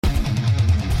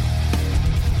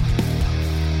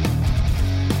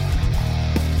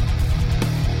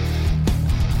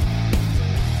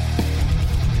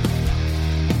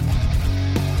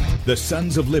The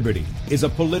Sons of Liberty is a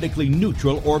politically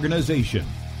neutral organization.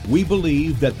 We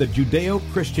believe that the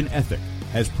Judeo-Christian ethic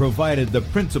has provided the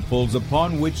principles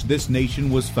upon which this nation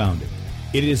was founded.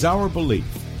 It is our belief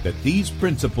that these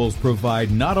principles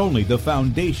provide not only the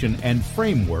foundation and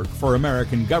framework for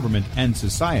American government and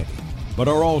society, but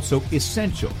are also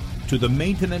essential to the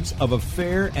maintenance of a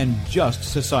fair and just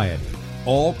society.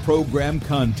 All program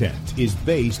content is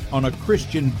based on a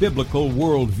Christian biblical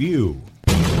worldview.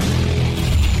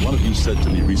 One of you said to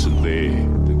me recently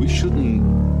that we shouldn't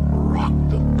rock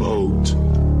the boat.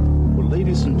 Well,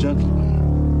 ladies and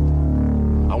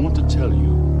gentlemen, I want to tell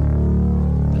you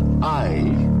that I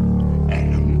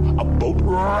am a boat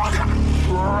rocker.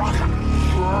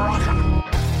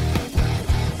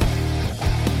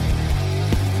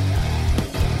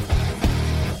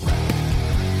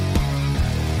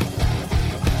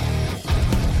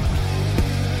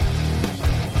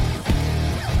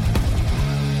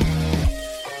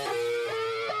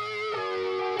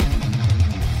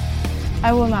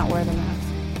 I will not wear the mask.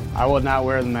 I will not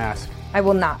wear the mask. I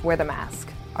will not wear the mask.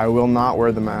 I will not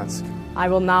wear the mask. I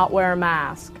will not wear a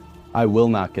mask. I will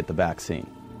not get the vaccine.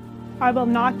 I will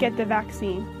not get the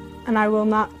vaccine. And I will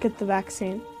not get the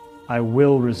vaccine. I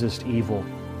will resist evil.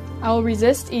 I will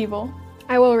resist evil.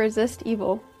 I will resist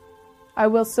evil. I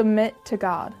will submit to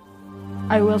God.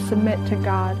 I will submit to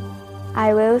God.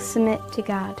 I will submit to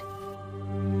God.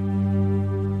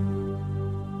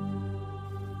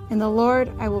 In the Lord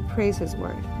I will praise His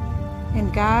word. In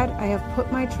God I have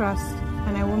put my trust,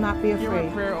 and I will not be afraid. Hear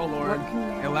my prayer, O Lord,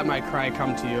 and let my cry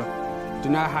come to you. Do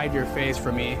not hide your face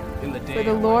from me in the day. For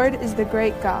the Lord is the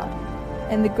great God,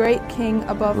 and the great King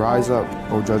above all. Rise up,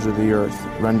 O judge of the earth,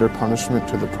 render punishment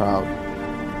to the proud.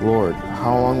 Lord,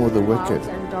 how long will the wicked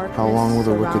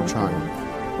triumph?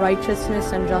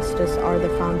 Righteousness and justice are the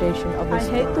foundation of this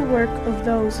world. I hate the work of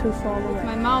those who fall away. With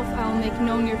my mouth I will make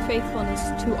known your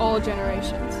faithfulness to all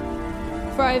generations.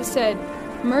 For I have said,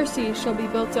 mercy shall be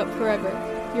built up forever.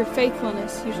 Your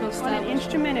faithfulness you shall establish. On an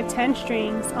instrument of 10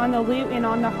 strings, on the lute and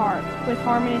on the harp, with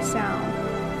harmonious sound.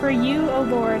 For you, O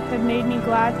Lord, have made me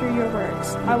glad through your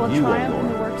works. I will triumph in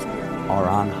the works of your hands. Are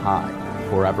on high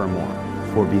forevermore.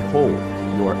 For behold,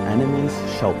 your enemies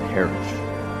shall perish.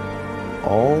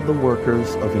 All the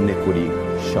workers of iniquity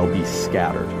shall be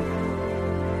scattered.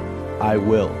 I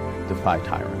will defy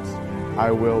tyrants.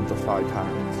 I will defy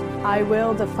tyrants. I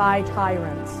will defy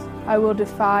tyrants. I will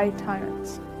defy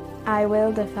tyrants. I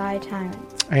will defy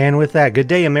tyrants. And with that, good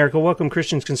day, America. Welcome,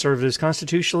 Christians, conservatives,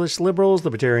 constitutionalists, liberals,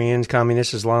 libertarians,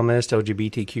 communists, Islamists,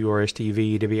 LGBTQ,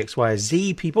 RSTV,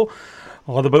 WXYZ people,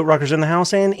 all the boat rockers in the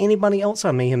house, and anybody else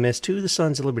I may have missed to the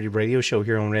Sons of Liberty radio show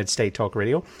here on Red State Talk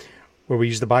Radio, where we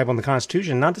use the Bible and the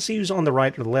Constitution, not to see who's on the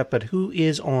right or the left, but who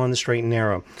is on the straight and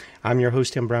narrow. I'm your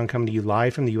host, Tim Brown, coming to you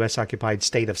live from the U.S.-occupied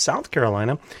state of South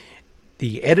Carolina,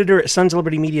 the editor at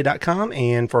sonsoflibertymedia.com,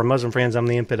 and for our Muslim friends, I'm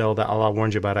the infidel that Allah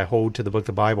warned you about. I hold to the book of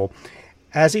the Bible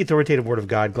as the authoritative word of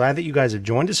God. Glad that you guys have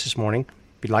joined us this morning.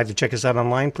 If you'd like to check us out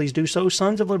online, please do so,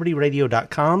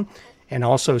 sonsoflibertyradio.com, and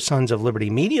also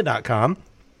sonsoflibertymedia.com.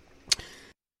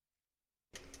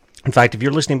 In fact, if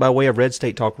you're listening by way of Red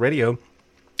State Talk Radio,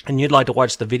 and you'd like to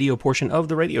watch the video portion of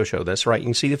the radio show, that's right, you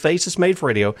can see the face that's made for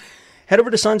radio, head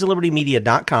over to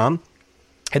sonsoflibertymedia.com,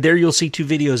 and there you'll see two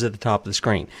videos at the top of the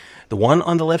screen. The one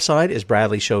on the left side is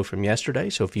Bradley's show from yesterday,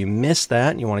 so if you missed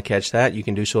that and you want to catch that, you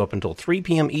can do so up until 3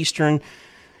 p.m. Eastern,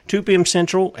 2 p.m.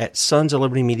 Central at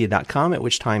sonsoflibertymedia.com, at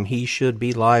which time he should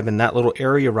be live in that little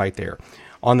area right there.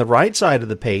 On the right side of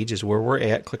the page is where we're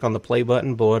at. Click on the play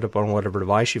button, blow it up on whatever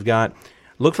device you've got.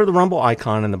 Look for the Rumble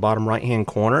icon in the bottom right-hand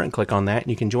corner and click on that,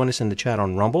 and you can join us in the chat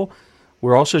on Rumble.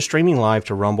 We're also streaming live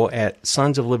to Rumble at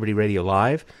Sons of Liberty Radio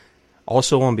Live.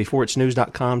 Also on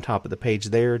beforeitsnews.com, top of the page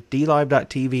there.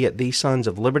 DLive.tv at The Sons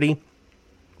of Liberty.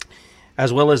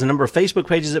 As well as a number of Facebook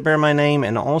pages that bear my name,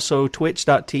 and also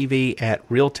Twitch.tv at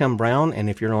Real Tim Brown. And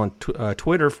if you're on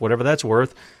Twitter, for whatever that's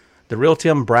worth, the Real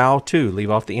Tim Brow 2.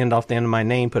 Leave off the end of my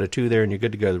name, put a 2 there, and you're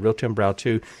good to go. The Real Tim Brow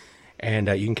 2. And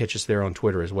you can catch us there on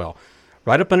Twitter as well.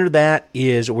 Right up under that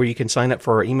is where you can sign up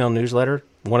for our email newsletter.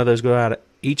 One of those go out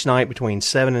each night between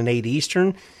 7 and 8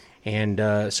 Eastern.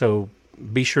 And so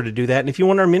be sure to do that. And if you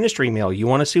want our ministry email, you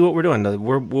want to see what we're doing,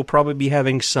 we'll probably be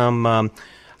having some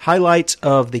highlights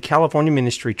of the California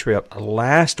ministry trip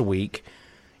last week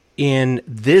in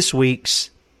this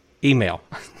week's email,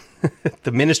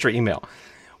 the ministry email,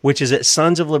 which is at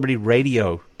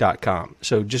sonsoflibertyradio.com.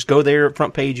 So just go there,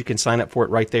 front page, you can sign up for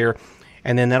it right there.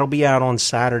 And then that'll be out on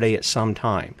Saturday at some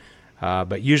time.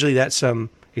 But usually that's some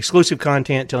exclusive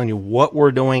content telling you what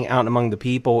we're doing out among the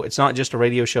people. It's not just a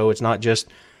radio show. It's not just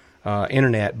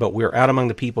internet, but we're out among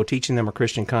the people, teaching them our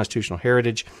Christian constitutional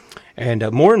heritage.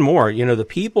 And more, the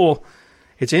people,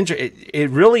 it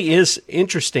really is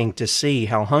interesting to see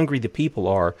how hungry the people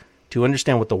are to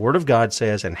understand what the Word of God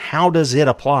says and how does it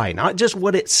apply. Not just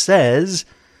what it says,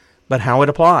 but how it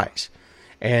applies.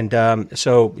 And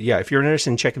so, if you're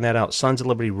interested in checking that out,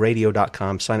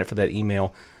 sonsoflibertyradio.com, sign up for that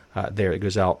email there. It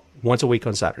goes out once a week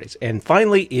on Saturdays. And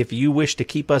finally, if you wish to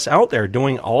keep us out there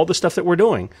doing all the stuff that we're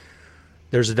doing,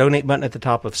 there's a donate button at the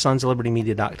top of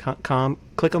sonsoflibertymedia.com.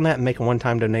 Click on that and make a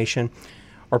one-time donation,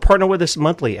 or partner with us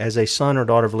monthly as a son or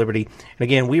daughter of liberty. And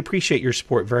again, we appreciate your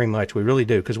support very much. We really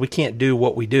do, because we can't do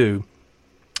what we do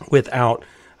without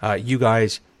you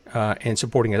guys and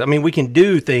supporting us. I mean, we can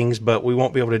do things, but we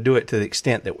won't be able to do it to the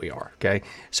extent that we are, okay?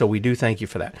 So we do thank you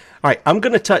for that. All right, I'm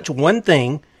going to touch one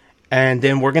thing, and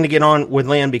then we're going to get on with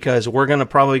Lynn, because we're going to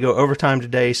probably go overtime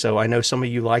today, so I know some of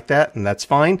you like that, and that's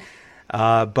fine.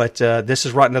 But this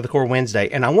is Rotten to the Core Wednesday,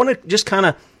 and I want to just kind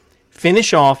of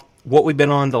finish off what we've been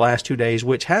on the last 2 days,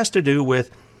 which has to do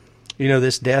with,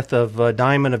 this death of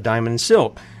Diamond and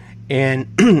Silk,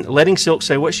 and letting Silk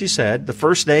say what she said. The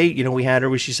first day, we had her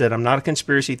where she said, "I'm not a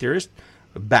conspiracy theorist."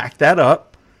 Back that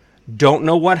up. Don't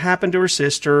know what happened to her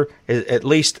sister, at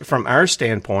least from our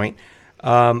standpoint.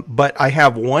 But I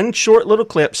have one short little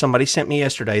clip somebody sent me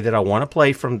yesterday that I want to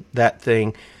play from that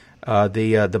thing,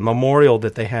 the memorial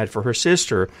that they had for her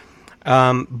sister.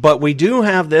 But we do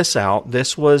have this out.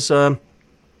 This was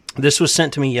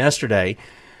sent to me yesterday.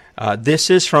 This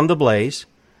is from the Blaze.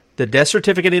 The death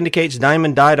certificate indicates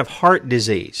Diamond died of heart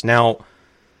disease. Now,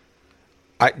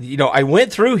 I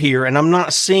went through here and I'm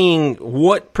not seeing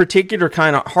what particular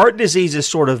kind of heart disease is.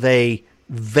 Sort of a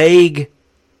vague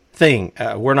thing.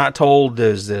 We're not told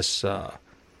is this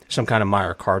some kind of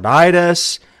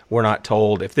myocarditis. We're not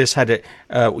told if this had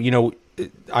to.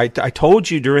 I told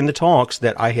you during the talks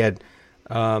that I had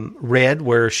read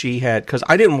where she had, because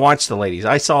I didn't watch the ladies.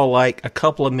 I saw like a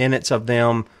couple of minutes of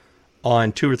them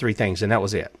on 2 or 3 things, and that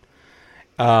was it.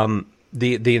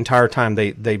 The entire time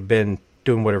they've been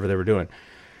doing whatever they were doing.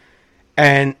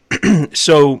 And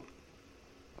so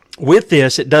with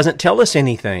this, it doesn't tell us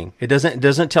anything. It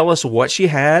doesn't tell us what she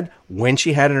had, when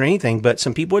she had it, or anything. But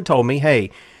some people had told me,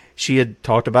 hey, she had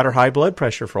talked about her high blood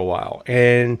pressure for a while.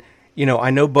 And,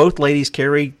 I know both ladies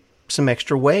carry some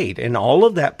extra weight, and all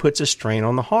of that puts a strain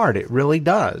on the heart. It really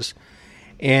does.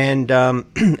 And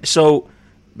so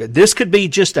this could be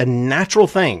just a natural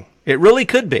thing. It really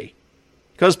could be.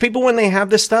 Because people, when they have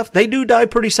this stuff, they do die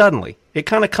pretty suddenly. It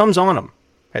kind of comes on them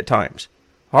at times.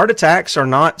 Heart attacks are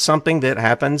not something that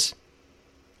happens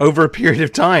over a period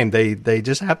of time. They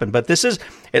just happen. But this is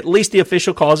at least the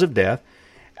official cause of death.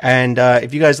 And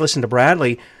if you guys listen to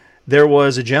Bradley, there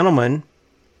was a gentleman,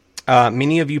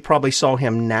 many of you probably saw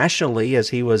him nationally as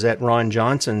he was at Ron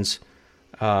Johnson's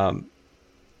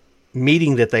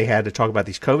meeting that they had to talk about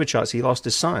these COVID shots. He lost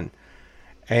his son.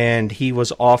 And he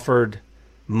was offered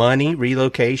money,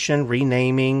 relocation,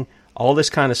 renaming, all this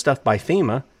kind of stuff by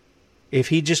FEMA if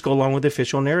he'd just go along with the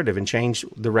official narrative and change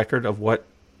the record of what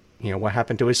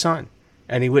happened to his son.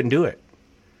 And he wouldn't do it.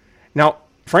 Now,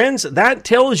 friends, that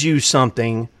tells you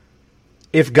something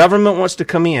if government wants to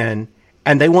come in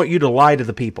and they want you to lie to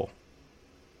the people.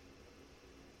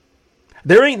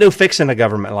 There ain't no fixing a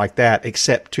government like that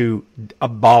except to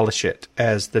abolish it,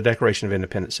 as the Declaration of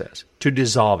Independence says, to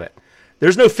dissolve it.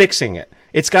 There's no fixing it.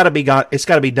 It's got to be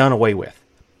done away with.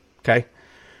 Okay?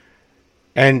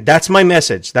 And that's my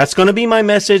message. That's going to be my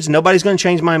message. Nobody's going to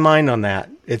change my mind on that.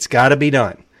 It's got to be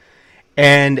done.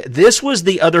 And this was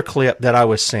the other clip that I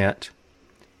was sent.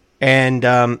 And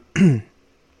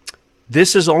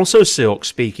this is also Silk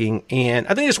speaking, and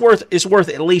I think it's worth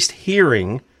at least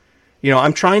hearing.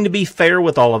 I'm trying to be fair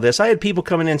with all of this. I had people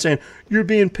coming in saying, "You're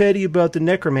being petty about the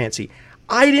necromancy."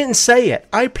 I didn't say it.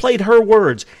 I played her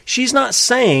words. She's not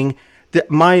saying that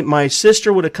my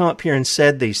sister would have come up here and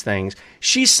said these things.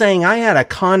 She's saying I had a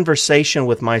conversation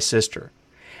with my sister,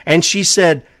 and she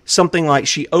said something like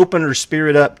she opened her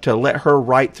spirit up to let her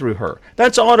write through her.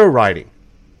 That's auto writing.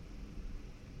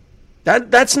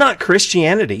 That's not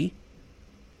Christianity.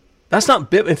 That's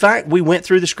not. In fact, we went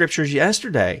through the scriptures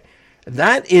yesterday.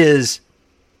 That's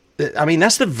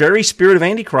the very spirit of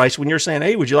Antichrist when you're saying,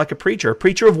 "Hey, would you like a preacher?" A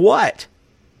preacher of what?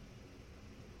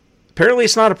 Apparently,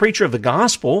 it's not a preacher of the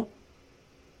gospel.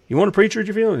 You want a preacher at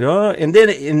your funeral? And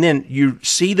then you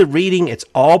see the reading. It's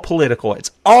all political. It's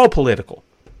all political.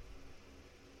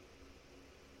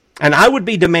 And I would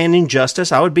be demanding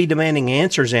justice. I would be demanding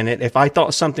answers in it if I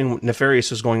thought something nefarious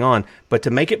was going on. But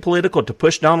to make it political, to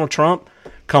push Donald Trump,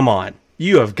 come on.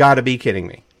 You have got to be kidding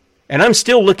me. And I'm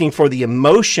still looking for the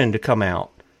emotion to come out.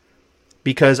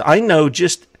 Because I know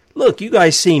just look, you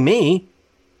guys see me.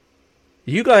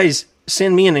 You guys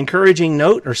send me an encouraging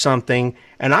note or something,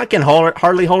 and I can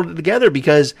hardly hold it together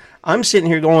because I'm sitting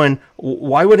here going,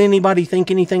 why would anybody think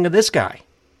anything of this guy?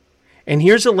 And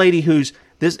here's a lady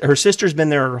her sister's been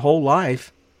there her whole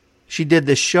life. She did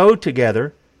this show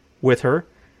together with her,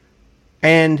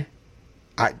 and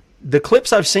the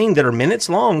clips I've seen that are minutes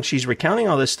long, she's recounting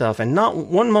all this stuff, and not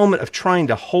one moment of trying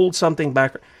to hold something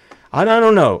back. I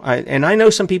don't know. And I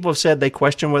know some people have said they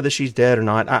question whether she's dead or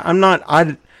not.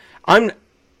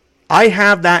 I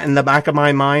have that in the back of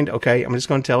my mind. Okay, I'm just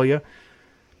going to tell you,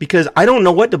 because I don't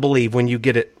know what to believe when you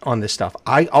get it on this stuff.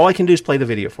 All I can do is play the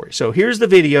video for you. So here's the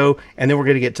video, and then we're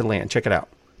going to get to Lynn. Check it out.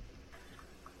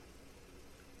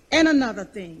 And another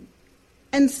thing,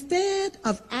 instead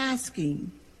of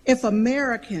asking if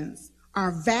Americans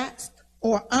are vaxxed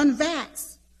or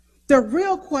unvaxxed, the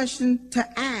real question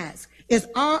to ask is,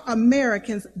 are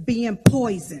Americans being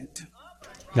poisoned?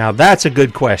 Now that's a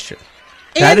good question.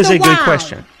 That is a good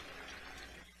question.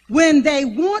 When they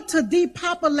want to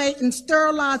depopulate and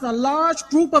sterilize a large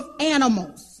group of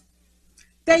animals,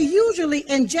 they usually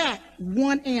inject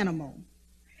one animal.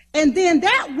 And then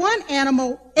that one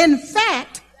animal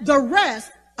infects the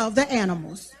rest of the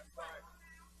animals.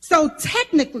 So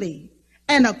technically,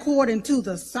 and according to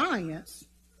the science,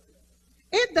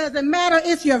 it doesn't matter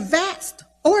if you're vaxxed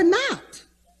or not.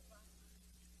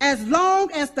 As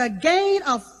long as the gain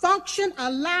of function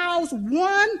allows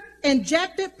one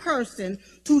injected person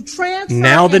to transfer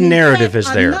now the narrative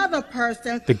is there. Another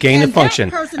person, the gain of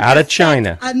function out of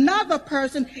China. Another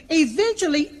person,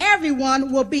 eventually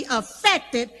everyone will be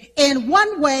affected in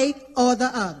one way or the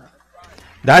other.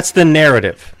 That's the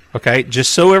narrative. Okay,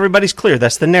 just so everybody's clear,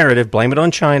 that's the narrative. Blame it on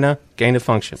China, gain of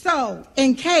function. So,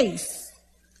 in case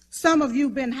some of you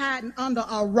been hiding under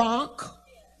a rock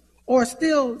or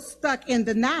still stuck in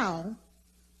denial,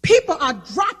 people are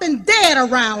dropping dead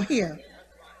around here.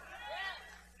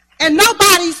 And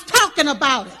nobody's talking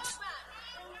about it.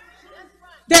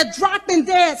 They're dropping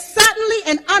dead suddenly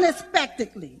and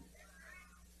unexpectedly.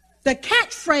 The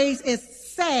catchphrase is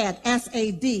SAD,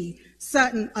 S-A-D,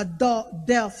 sudden adult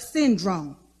death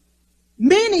syndrome.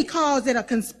 Many call it a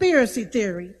conspiracy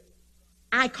theory.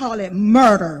 I call it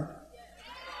murder.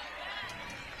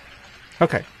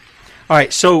 Okay. All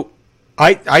right. So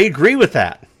I agree with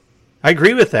that. I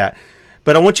agree with that.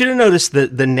 But I want you to notice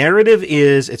that the narrative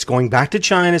is it's going back to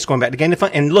China. It's going back to gain of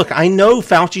function. And look, I know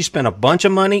Fauci spent a bunch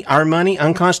of money, our money,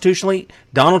 unconstitutionally.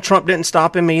 Donald Trump didn't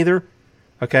stop him either.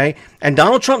 Okay. And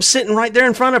Donald Trump's sitting right there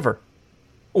in front of her.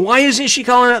 Why isn't she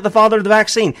calling out the father of the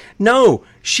vaccine? No,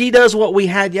 she does what we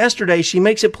had yesterday. She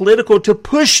makes it political to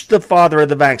push the father of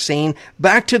the vaccine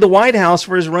back to the White House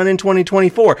for his run in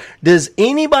 2024. Does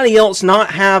anybody else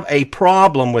not have a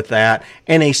problem with that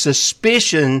and a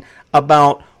suspicion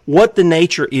about what the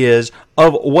nature is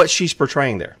of what she's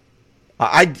portraying there?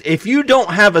 If you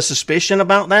don't have a suspicion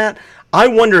about that, I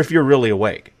wonder if you're really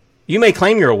awake. You may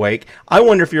claim you're awake. I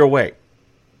wonder if you're awake.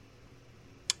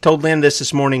 Told Lynn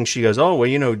this morning. She goes, oh,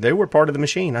 well, they were part of the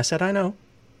machine. I said, I know.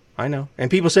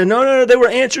 And people said, no, they were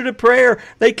answer to prayer.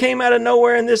 They came out of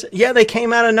nowhere in this. Yeah, they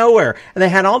came out of nowhere. And they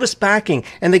had all this backing.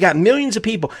 And they got millions of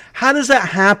people. How does that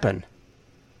happen?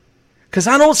 Because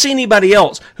I don't see anybody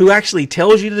else who actually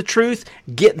tells you the truth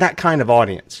get that kind of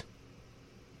audience.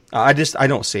 I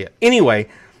don't see it. Anyway,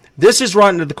 this is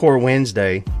Rotten to the Core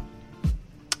Wednesday.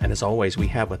 And as always, we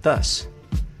have with us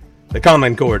the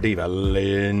Common Core Diva,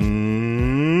 Lynn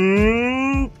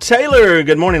Taylor.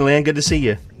 Good morning, Lynn. Good to see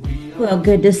you. Well,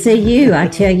 good to see you. I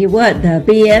tell you what, the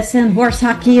BS and horse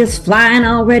hockey is flying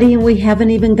already, and we haven't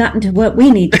even gotten to what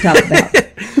we need to talk about.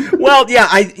 Well, yeah,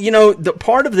 the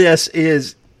part of this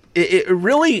is it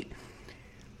really,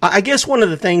 I guess one of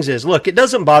the things is, look, it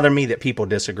doesn't bother me that people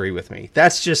disagree with me.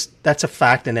 That's a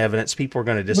fact and evidence. People are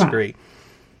going to disagree. Right.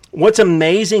 What's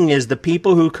amazing is the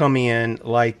people who come in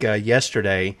like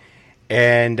yesterday,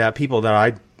 and people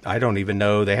that I don't even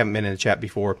know, they haven't been in the chat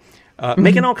before,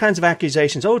 making all kinds of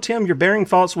accusations. Oh, Tim, you're bearing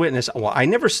false witness. Well,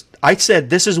 I said,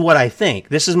 this is what I think.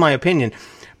 This is my opinion.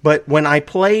 But when I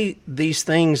play these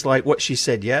things like what she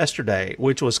said yesterday,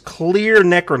 which was clear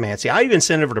necromancy, I even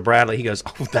sent it over to Bradley. He goes,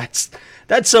 oh, that's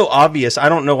so obvious. I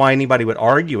don't know why anybody would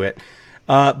argue it.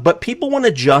 But people want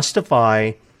to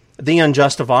justify the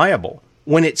unjustifiable.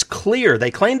 When it's clear,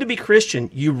 they claim to be Christian,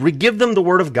 you give them the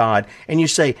word of God, and you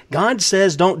say, God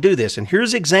says don't do this, and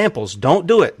here's examples. Don't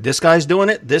do it. This guy's doing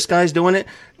it. This guy's doing it.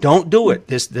 Don't do it.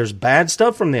 There's bad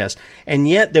stuff from this. And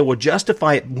yet they will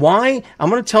justify it. Why? I'm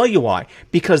going to tell you why.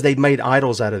 Because they've made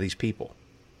idols out of these people.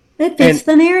 It fits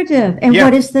the narrative. And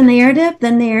what is the narrative?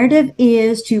 The narrative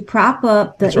is to prop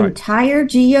up the entire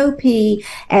GOP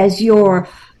as your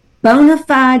bona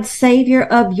fide savior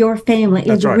of your family.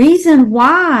 That's And the right. reason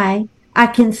why I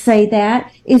can say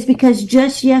that is because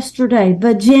just yesterday,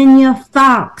 Virginia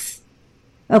Fox,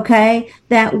 okay,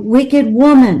 that wicked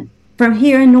woman from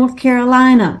here in North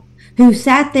Carolina, who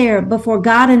sat there before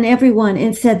God and everyone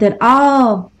and said that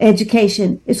all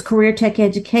education is career tech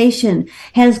education,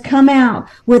 has come out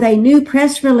with a new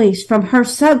press release from her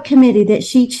subcommittee that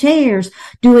she chairs,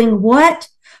 doing what?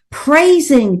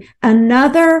 Praising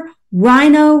another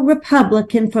rhino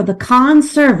Republican for the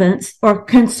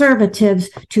conservatives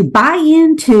to buy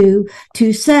into,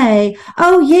 to say,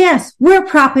 oh yes, we're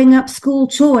propping up school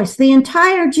choice. The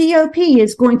entire GOP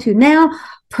is going to now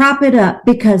prop it up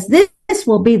because this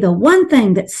will be the one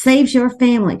thing that saves your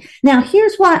family. Now,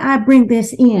 here's why I bring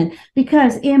this in,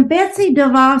 because in Betsy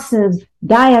DeVos's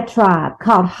diatribe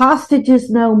called Hostages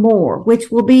No More, which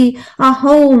will be a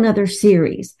whole nother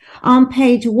series, on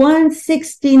page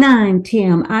 169,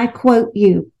 Tim, I quote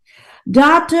you,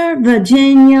 Dr.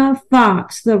 Virginia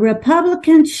Fox, the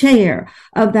Republican chair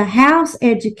of the House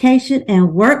Education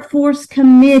and Workforce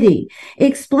Committee,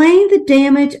 explained the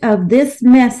damage of this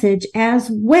message as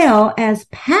well as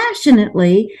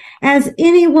passionately as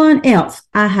anyone else.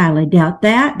 I highly doubt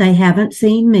that. They haven't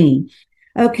seen me.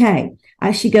 Okay.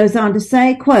 She goes on to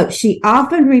say, quote, she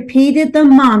often repeated the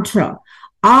mantra,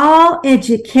 all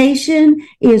education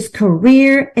is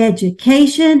career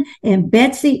education, and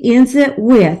Betsy ends it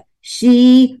with,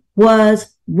 she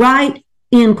was right,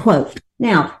 end quote.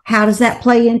 Now, how does that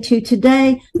play into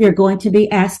today? You're going to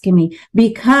be asking me,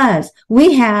 because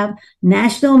we have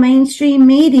national mainstream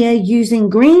media using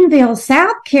Greenville,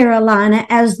 South Carolina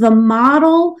as the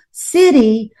model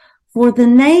city for the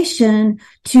nation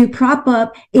to prop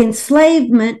up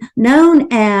enslavement known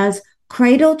as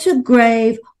cradle to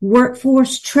grave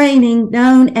workforce training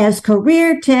known as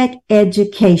career tech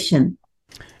education.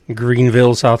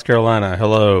 Greenville, South Carolina.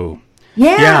 Hello.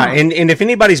 Yeah. And if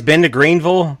anybody's been to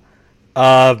Greenville,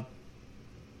 it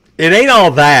ain't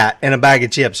all that in a bag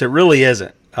of chips. It really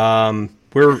isn't.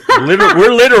 We're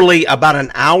literally about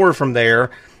an hour from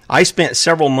there. I spent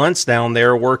several months down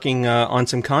there working on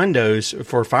some condos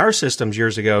for fire systems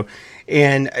years ago,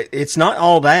 and it's not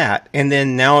all that. And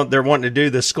then now they're wanting to do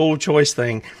the school choice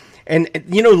thing. And,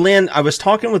 you know, Lynn, I was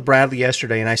talking with Bradley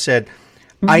yesterday, and I said,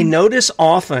 I notice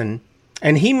often,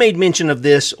 and he made mention of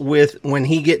this with when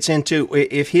he gets into,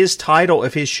 if his title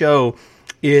of his show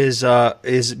is a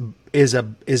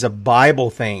Bible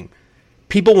theme,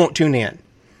 people won't tune in.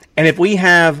 And if we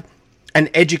have an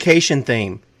education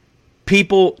theme,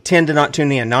 people tend to not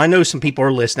tune in. Now, I know some people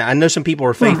are listening. I know some people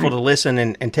are faithful to listen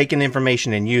and take in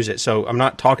information and use it. So I'm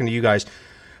not talking to you guys.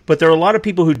 But there are a lot of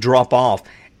people who drop off.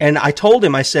 And I told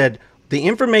him, I said, the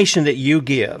information that you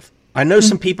give, I know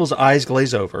some people's eyes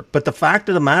glaze over. But the fact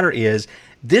of the matter is,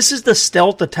 this is the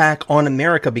stealth attack on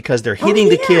America because they're hitting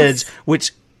the kids,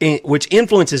 which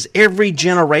influences every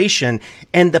generation,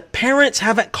 and the parents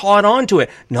haven't caught on to it.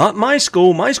 Not my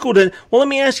school. My school didn't. Well, let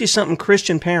me ask you something,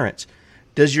 Christian parents.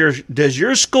 Does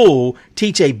your school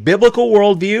teach a biblical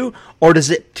worldview, or does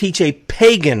it teach a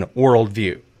pagan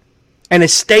worldview and a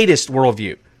statist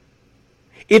worldview?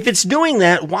 If it's doing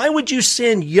that, why would you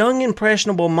send young,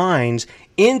 impressionable minds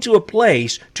into a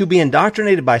place to be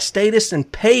indoctrinated by statists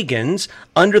and pagans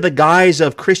under the guise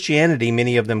of Christianity,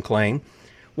 many of them claim?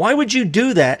 Why would you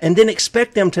do that and then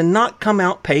expect them to not come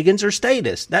out pagans or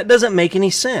statists? That doesn't make any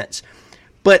sense.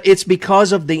 But it's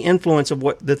because of the influence of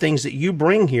what the things that you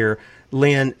bring here,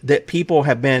 Lynn, that people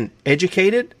have been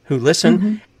educated who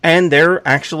listen, and they're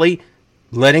actually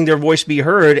letting their voice be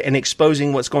heard and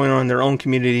exposing what's going on in their own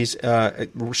communities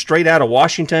straight out of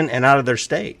Washington and out of their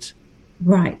states.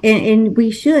 Right. And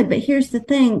we should. But here's the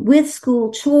thing. With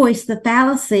school choice, the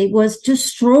fallacy was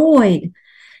destroyed.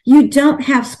 You don't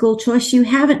have school choice. You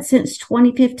haven't since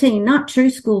 2015, not true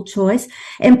school choice.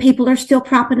 And people are still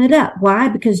propping it up. Why?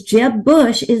 Because Jeb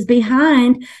Bush is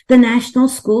behind the National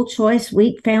School Choice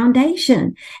Week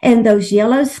Foundation. And those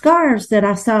yellow scarves that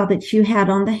I saw that you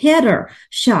had on the header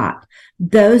shot,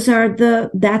 that's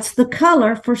the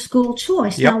color for school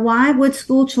choice. Yep. Now, why would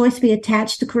school choice be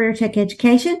attached to career tech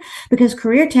education? Because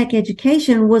career tech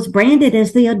education was branded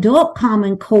as the adult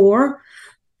Common Core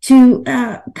to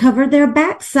cover their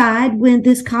backside when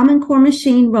this Common Core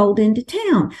machine rolled into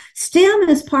town. STEM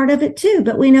is part of it too,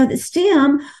 but we know that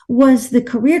STEM was the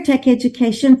career tech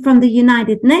education from the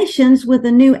United Nations with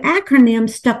a new acronym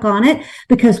stuck on it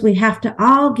because we have to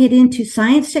all get into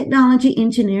science, technology,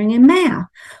 engineering, and math.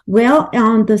 Well,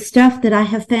 on the stuff that I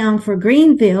have found for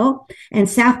Greenville and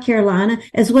South Carolina,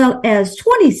 as well as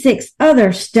 26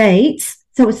 other states,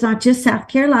 so it's not just South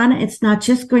Carolina, it's not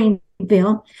just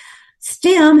Greenville,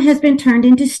 STEM has been turned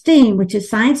into STEAM, which is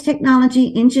science,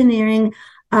 technology, engineering,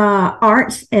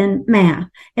 arts, and math.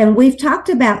 And we've talked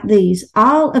about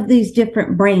all of these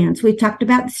different brands. We've talked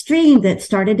about the stream that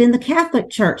started in the Catholic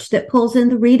Church that pulls in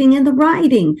the reading and the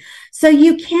writing. So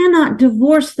you cannot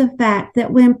divorce the fact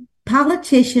that when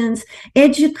politicians,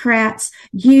 educrats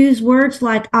use words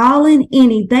like all and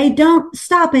any, they don't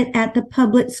stop it at the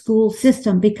public school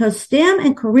system, because STEM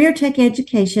and career tech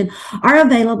education are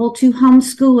available to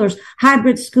homeschoolers,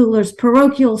 hybrid schoolers,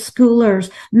 parochial schoolers,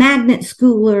 magnet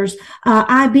schoolers,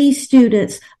 IB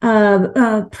students,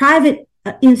 private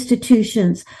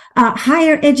institutions,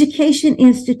 higher education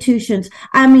institutions.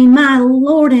 I mean, my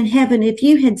Lord in heaven, if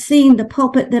you had seen the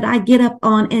pulpit that I get up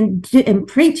on and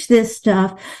preach this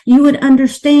stuff, you would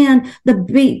understand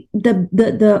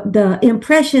the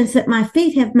impressions that my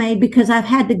feet have made, because I've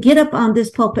had to get up on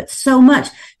this pulpit so much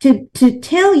to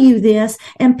tell you this,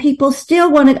 and people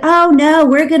still want to, oh no,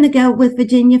 we're going to go with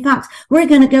Virginia Fox. We're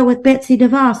going to go with Betsy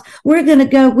DeVos. We're going to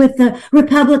go with the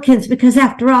Republicans, because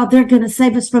after all, they're going to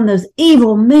save us from those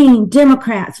evil, mean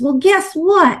Democrats. Well, guess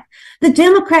what? The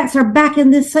Democrats are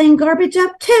backing this same garbage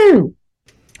up too.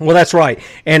 Well, that's right.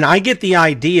 And I get the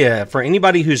idea, for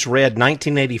anybody who's read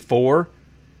 1984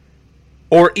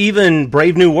 or even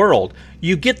Brave New World,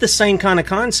 you get the same kind of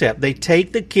concept. They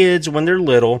take the kids when they're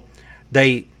little,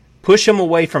 they push them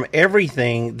away from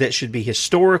everything that should be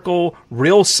historical,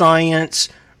 real science,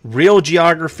 real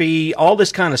geography, all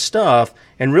this kind of stuff,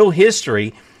 and real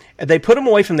history. They put them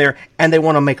away from there, and they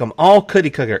want to make them all cookie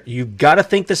cutter. You've got to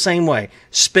think the same way.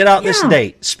 Spit out this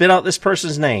date. Spit out this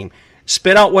person's name.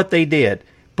 Spit out what they did.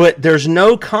 But there's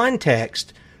no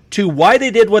context to why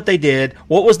they did what they did.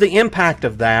 What was the impact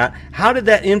of that? How did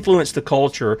that influence the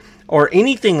culture or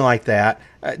anything like that?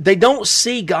 They don't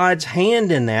see God's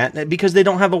hand in that because they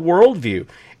don't have a worldview.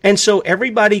 And so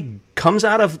everybody comes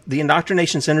out of the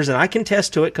indoctrination centers, and I can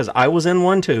attest to it because I was in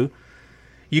one too.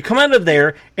 You come out of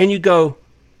there and you go,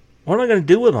 what am I going to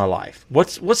do with my life?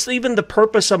 What's even the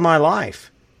purpose of my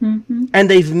life? Mm-hmm. And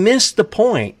they've missed the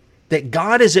point that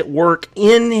God is at work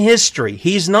in history.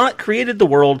 He's not created the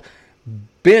world.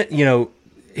 I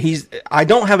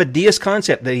don't have a deist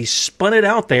concept that He's spun it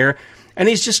out there and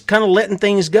He's just kind of letting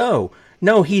things go.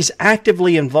 No, He's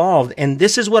actively involved, and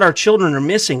this is what our children are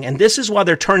missing, and this is why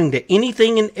they're turning to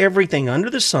anything and everything under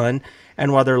the sun,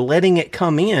 and why they're letting it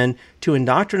come in to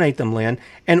indoctrinate them, Lynn.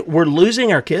 And we're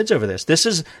losing our kids over this. This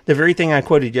is the very thing I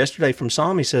quoted yesterday from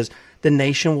Psalm. He says, the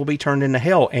nation will be turned into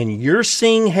hell. And you're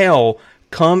seeing hell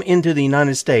come into the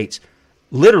United States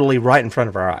literally right in front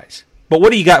of our eyes. But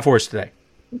what do you got for us today?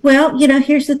 Well,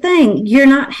 here's the thing. You're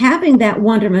not having that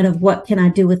wonderment of what can I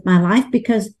do with my life,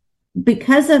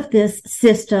 because of this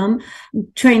system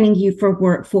training you for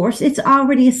workforce. It's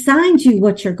already assigned you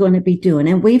what you're going to be doing.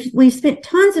 And we've spent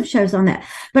tons of shows on that.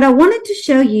 But I wanted to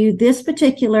show you this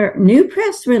particular new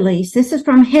press release. This is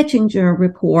from Hettinger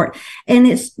Report. And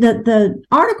it's the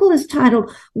article is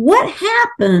titled, What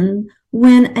Happened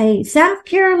When a South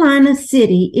Carolina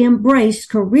City Embraced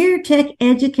Career Tech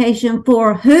Education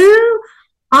for Who?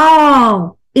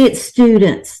 All its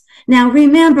students. Now,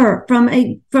 remember, from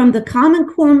the Common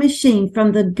Core machine,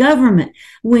 from the government,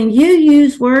 when you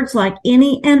use words like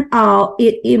any and all,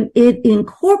 it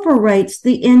incorporates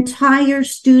the entire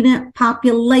student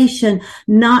population,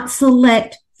 not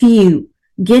select few.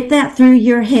 Get that through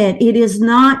your head. It is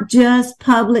not just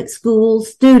public school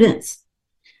students.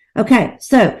 Okay,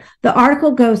 so the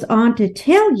article goes on to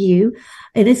tell you,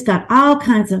 and it's got all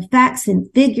kinds of facts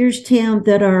and figures, Tim,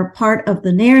 that are part of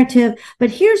the narrative.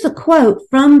 But here's a quote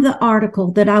from the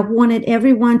article that I wanted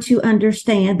everyone to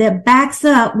understand that backs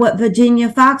up what Virginia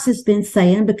Fox has been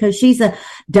saying, because she's a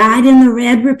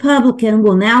dyed-in-the-red Republican.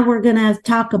 Well, now we're going to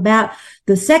talk about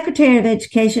the Secretary of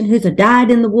Education, who's a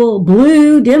dyed-in-the-wool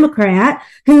blue Democrat,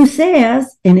 who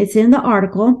says, and it's in the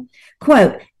article,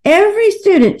 quote, every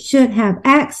student should have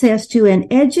access to an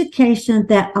education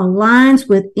that aligns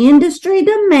with industry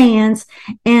demands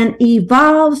and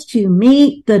evolves to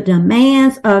meet the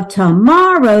demands of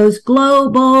tomorrow's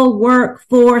global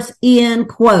workforce, end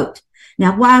quote.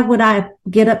 Now, why would I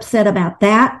get upset about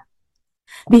that?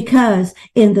 Because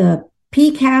in the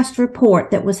PCAST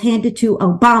report that was handed to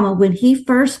Obama when he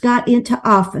first got into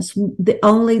office,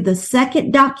 only the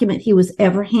second document he was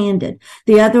ever handed.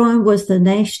 The other one was the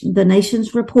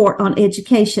nation's report on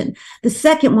education. The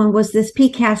second one was this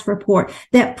PCAST report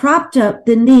that propped up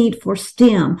the need for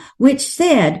STEM, which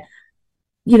said,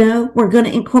 we're going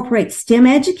to incorporate STEM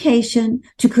education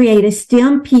to create a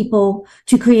STEM people,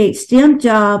 to create STEM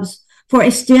jobs, for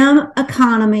a STEM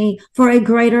economy, for a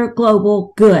greater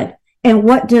global good. And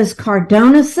what does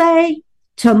Cardona say?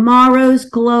 tomorrow's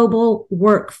global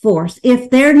workforce. If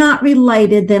they're not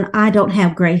related, then I don't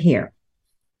have gray hair.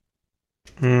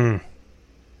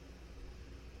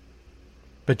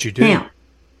 But you do. Now,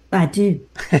 I do.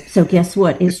 So guess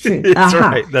what? It's true. That's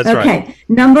right. That's right. Okay.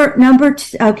 Number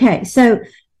two. Okay. So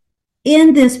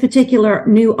in this particular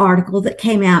new article that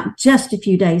came out just a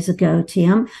few days ago,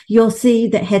 Tim, you'll see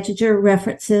that Hettinger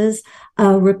references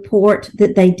a report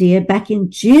that they did back in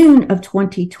June of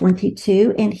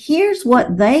 2022. And here's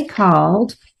what they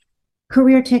called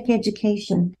career tech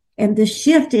education and the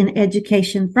shift in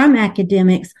education from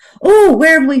academics. Oh,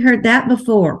 where have we heard that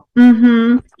before?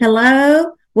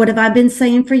 Hello? What have I been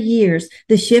saying for years?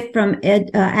 The shift from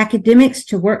academics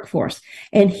to workforce.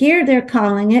 And here they're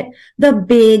calling it the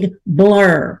big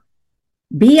blur.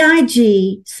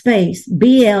 B-I-G space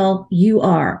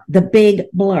B-L-U-R, the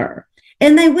big blur.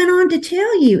 And they went on to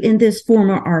tell you in this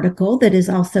former article that is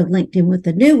also linked in with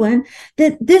the new one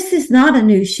that this is not a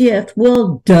new shift.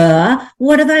 Well, duh.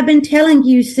 What have I been telling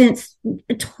you since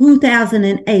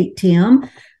 2008, Tim?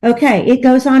 Okay, it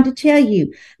goes on to tell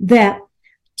you that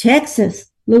Texas,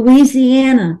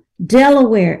 Louisiana,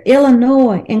 Delaware,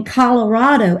 Illinois, and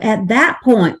Colorado at that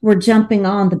point were jumping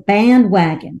on the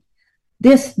bandwagon.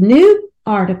 This new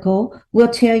article will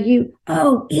tell you,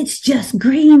 oh, it's just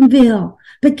Greenville.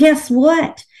 But guess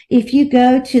what? If you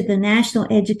go to the National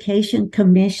Education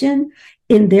Commission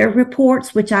in their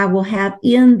reports, which I will have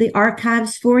in the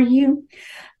archives for you,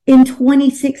 in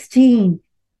 2016,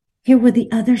 here were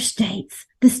the other states,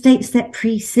 the states that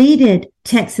preceded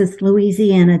Texas,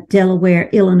 Louisiana, Delaware,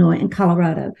 Illinois, and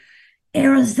Colorado.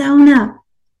 Arizona,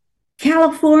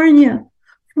 California,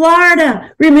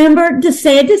 Florida. Remember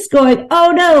DeSantis going,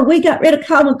 oh no, we got rid of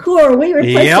Common Core. We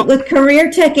replaced it with career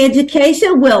tech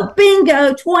education. Well,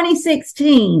 bingo,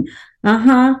 2016.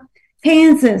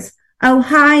 Kansas,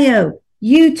 Ohio,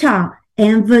 Utah,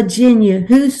 and Virginia,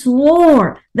 who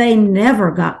swore they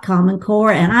never got Common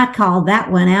Core. And I called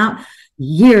that one out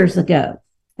years ago.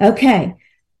 Okay.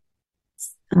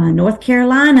 North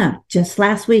Carolina, just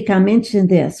last week I mentioned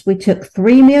this. We took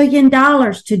 $3 million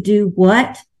to do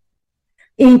what?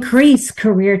 Increase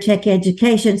career tech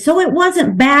education. So it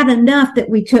wasn't bad enough that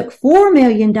we took $4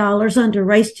 million under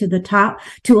Race to the Top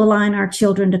to align our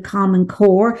children to Common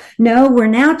Core. No, we're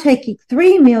now taking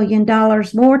 $3 million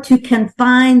more to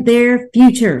confine their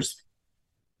futures.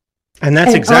 And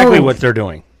that's exactly what they're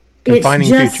doing. Confining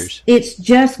futures. It's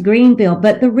just Greenville.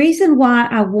 But the reason why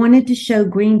I wanted to show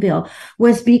Greenville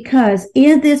was because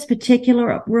in this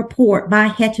particular report by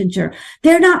Hettinger,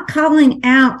 they're not calling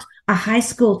out a high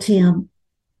school, Tim.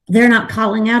 They're not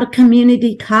calling out a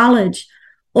community college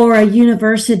or a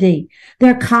university.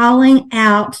 They're calling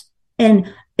out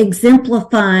and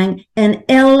exemplifying an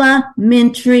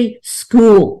elementary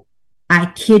school. I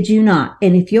kid you not.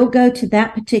 And if you'll go to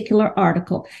that particular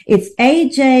article, it's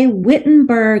A.J.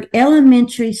 Wittenberg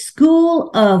Elementary School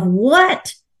of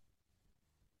what?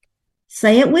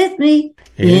 Say it with me.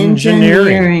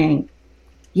 Engineering.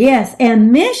 Yes,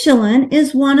 and Michelin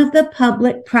is one of the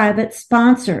public-private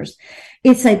sponsors.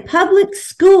 It's a public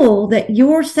school that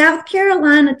your South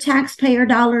Carolina taxpayer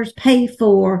dollars pay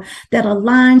for that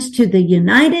aligns to the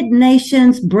United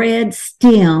Nations bread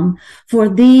stem for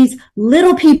these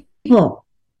little people.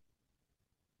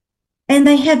 And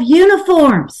they have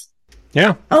uniforms.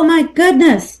 Yeah. Oh my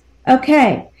goodness.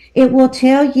 Okay. It will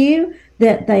tell you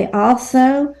that they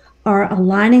also are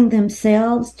aligning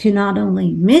themselves to not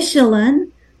only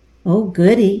Michelin, oh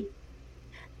goody,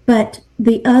 but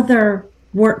the other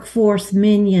workforce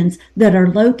minions that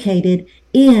are located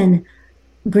in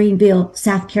Greenville,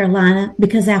 South Carolina,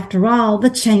 because after all, the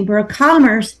Chamber of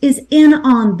Commerce is in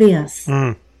on this.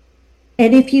 And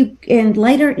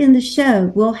later in the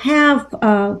show, we'll have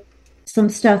some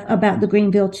stuff about the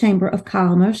Greenville Chamber of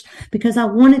Commerce, because I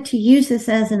wanted to use this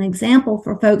as an example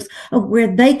for folks of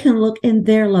where they can look in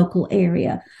their local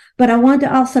area. But I wanted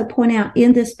to also point out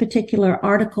in this particular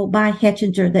article by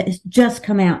Hettinger that has just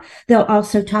come out, they'll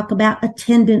also talk about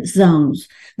attendance zones.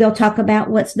 They'll talk about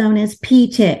what's known as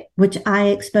P-Tech, which I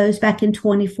exposed back in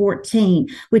 2014,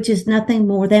 which is nothing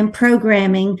more than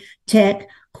programming tech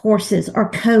courses, or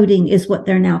coding is what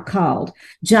they're now called.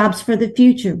 Jobs for the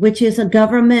Future, which is a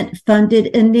government-funded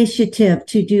initiative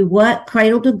to do what?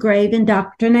 Cradle-to-grave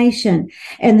indoctrination.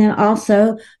 And then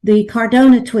also the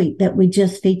Cardona tweet that we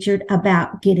just featured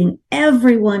about getting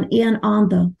everyone in on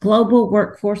the global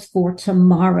workforce for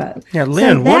tomorrow. Yeah,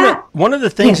 Lynn, so one of the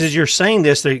things as you're saying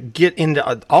this, they get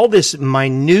into all this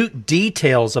minute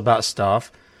details about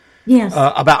stuff,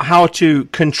 about how to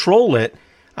control it.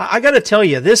 I got to tell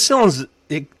you, this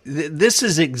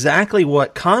is exactly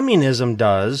what communism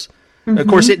does Of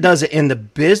course, it does it in the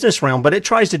business realm, but it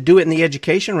tries to do it in the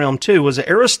education realm too. Was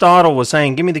Aristotle was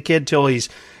saying, give me the kid till he's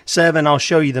 7, I'll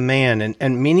show you the man.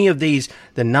 And many of these,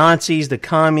 the Nazis, the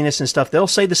communists and stuff, they'll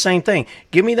say the same thing.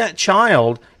 Give me that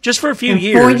child just for a few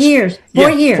years. 4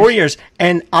 years. 4 years.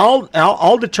 And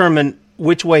I'll determine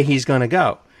which way he's going to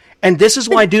go. And this is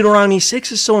why Deuteronomy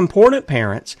 6 is so important,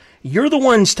 parents. You're the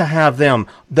ones to have them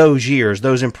those years,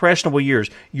 those impressionable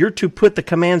years. You're to put the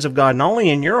commands of God not only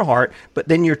in your heart, but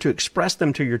then you're to express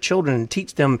them to your children and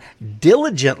teach them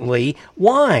diligently.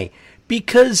 Why?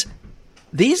 Because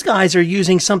these guys are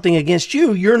using something against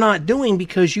you you're not doing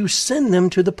because you send them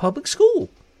to the public school.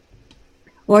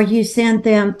 Or you send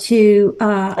them to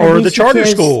or the charter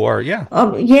school, or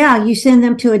you send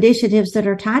them to initiatives that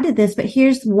are tied to this. But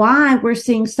here's why we're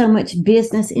seeing so much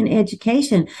business in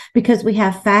education, because we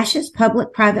have fascist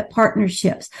public-private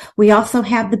partnerships. We also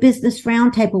have the Business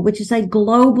Roundtable, which is a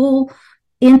global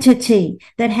entity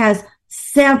that has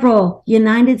several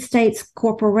United States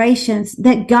corporations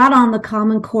that got on the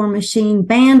Common Core machine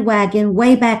bandwagon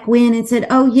way back when and said,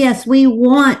 oh, yes, we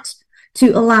want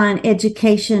to align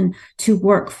education to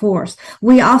workforce.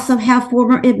 We also have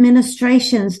former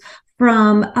administrations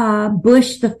from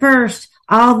Bush the first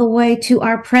all the way to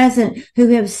our present who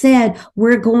have said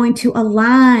we're going to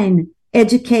align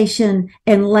education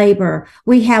and labor.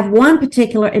 We have one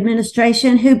particular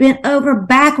administration who bent over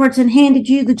backwards and handed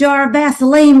you the jar of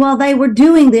Vaseline while they were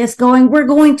doing this, going, we're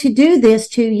going to do this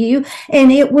to you.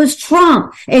 And it was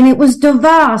Trump and it was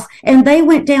DeVos. And they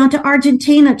went down to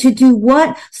Argentina to do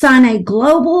what? Sign a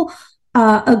global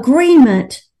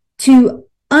agreement to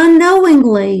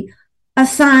unknowingly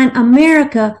assign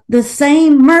America the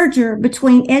same merger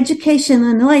between education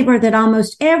and labor that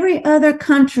almost every other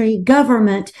country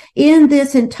government in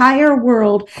this entire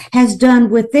world has done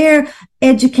with their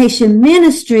education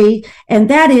ministry, and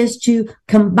that is to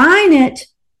combine it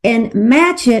and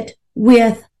match it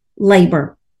with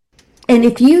labor. And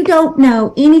if you don't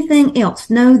know anything else,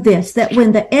 know this, that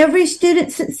when the Every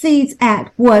Student Succeeds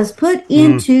Act was put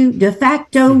into de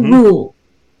facto rule,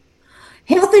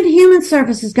 Health and Human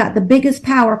Services got the biggest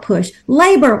power push.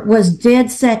 Labor was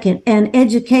dead second, and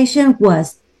education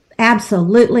was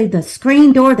absolutely the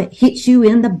screen door that hits you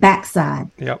in the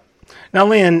backside. Yep. Now,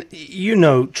 Lynn, you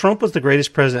know Trump was the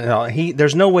greatest president.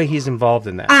 There's no way he's involved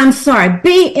in that. I'm sorry.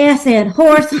 BS and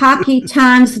horse hockey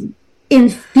times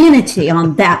infinity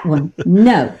on that one.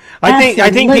 No. I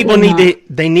think people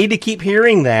need to keep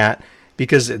hearing that.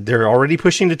 Because they're already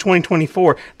pushing to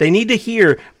 2024. They need to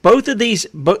hear both of these.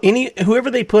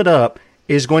 Whoever they put up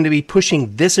is going to be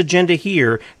pushing this agenda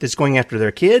here that's going after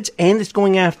their kids, and it's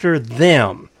going after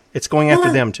them. It's going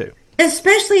after them too.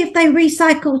 Especially if they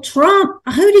recycle Trump.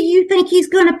 Who do you think he's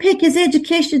going to pick his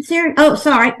education series? Oh,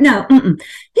 sorry. No,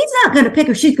 he's not going to pick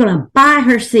her. She's going to buy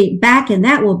her seat back, and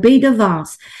that will be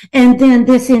DeVos. And then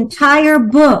this entire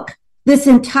book, this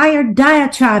entire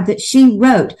diatribe that she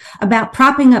wrote about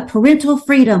propping up parental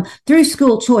freedom through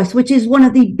school choice, which is one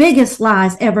of the biggest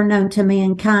lies ever known to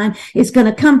mankind, is going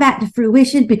to come back to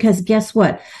fruition because guess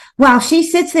what? While she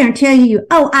sits there and tells you,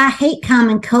 oh, I hate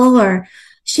Common Core,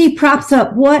 she props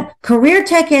up what? Career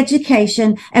tech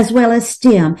education as well as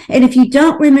STEM. And if you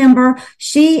don't remember,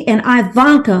 she and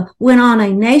Ivanka went on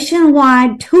a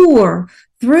nationwide tour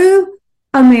through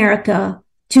America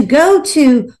to go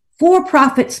to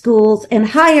for-profit schools and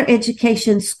higher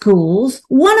education schools,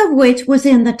 one of which was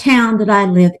in the town that I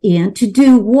live in, to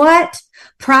do what?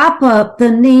 Prop up the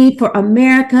need for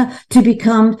America to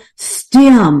become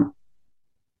STEM.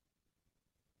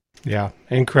 Yeah,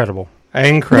 incredible.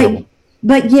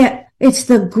 But yet, it's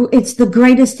the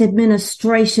greatest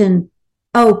administration.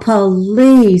 Oh,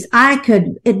 please, I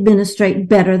could administrate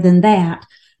better than that.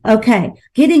 Okay,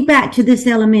 getting back to this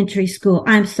elementary school.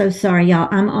 I'm so sorry, y'all.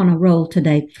 I'm on a roll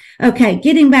today. Okay,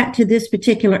 getting back to this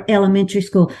particular elementary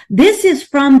school. This is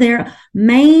from their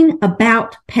main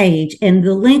about page, and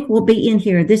the link will be in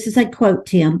here. This is a quote,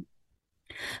 Tim.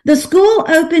 The school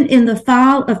opened in the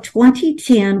fall of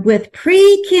 2010 with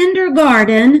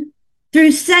pre-kindergarten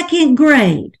through second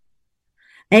grade.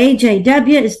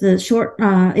 AJW is the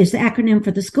acronym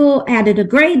for the school, added a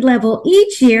grade level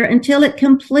each year until it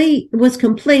was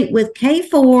complete with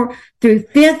K4 through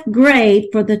fifth grade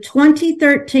for the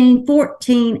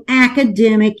 2013-14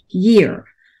 academic year.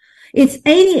 It's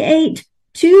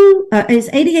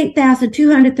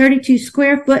 88,232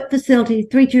 square foot facility,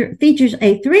 features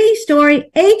a 3-story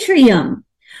atrium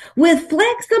with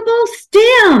flexible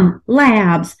STEM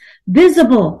labs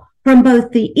visible from both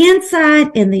the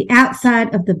inside and the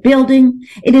outside of the building.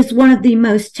 It is one of the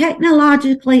most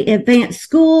technologically advanced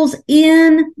schools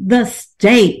in the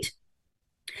state.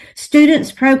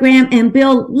 Students program and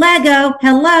build Lego.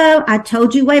 Hello. I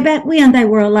told you way back when they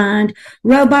were aligned.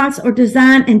 Robots or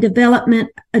design and develop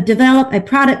a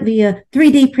product via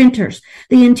 3D printers.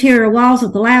 The interior walls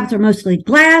of the labs are mostly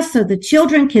glass so the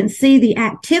children can see the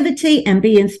activity and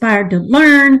be inspired to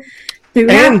learn.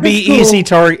 And be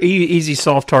easy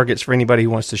soft targets for anybody who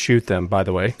wants to shoot them, by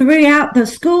the way. Throughout the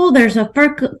school, there's a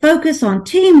focus on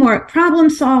teamwork, problem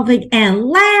solving, and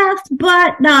last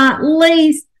but not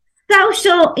least,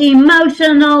 social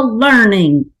emotional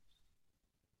learning.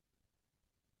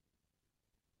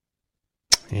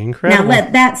 Incredible. Now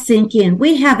let that sink in.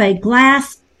 We have a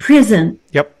glass prison.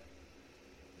 Yep.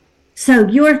 So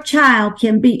your child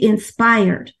can be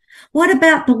inspired. What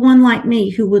about the one like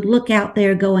me who would look out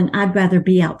there going, I'd rather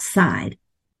be outside?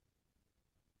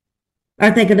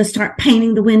 Are they going to start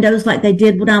painting the windows like they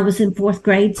did when I was in 4th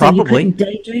grade so you couldn't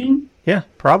daydream? Yeah,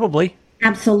 probably.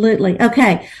 Absolutely.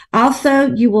 Okay.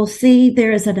 Also, you will see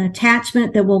there is an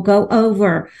attachment that will go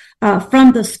over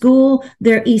from the school,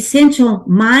 their essential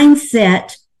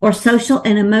mindset or social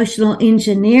and emotional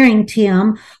engineering,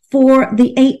 Tim, for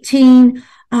the 18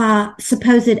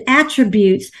 supposed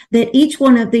attributes that each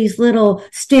one of these little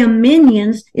STEM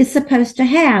minions is supposed to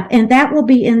have. And that will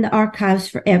be in the archives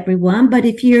for everyone. But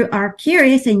if you are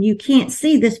curious and you can't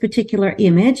see this particular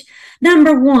image,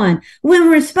 number 1, when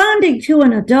responding to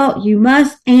an adult, you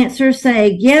must answer, say,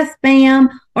 yes, ma'am,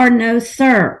 or no,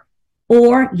 sir,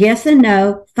 or yes and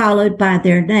no, followed by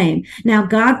their name. Now,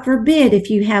 God forbid if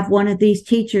you have one of these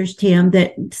teachers, Tim,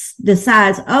 that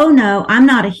decides, oh no, I'm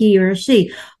not a he or a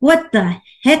she. What the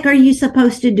heck are you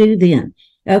supposed to do then?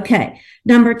 Okay.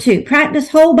 Number 2,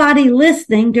 practice whole body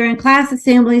listening during class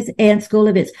assemblies and school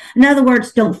events. In other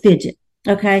words, don't fidget.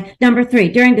 Okay. Number 3,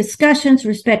 during discussions,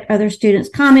 respect other students'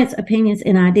 comments, opinions,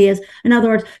 and ideas. In other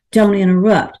words, don't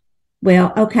interrupt.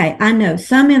 Well, okay. I know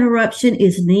some interruption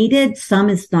is needed. Some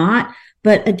is not.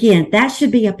 But again, that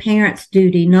should be a parent's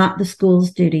duty, not the school's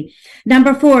duty.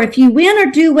 Number 4, if you win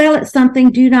or do well at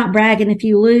something, do not brag. And if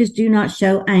you lose, do not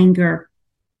show anger.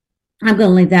 I'm going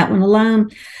to leave that one alone.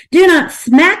 Do not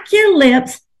smack your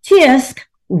lips, tisk,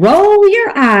 roll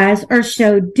your eyes, or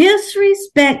show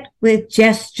disrespect with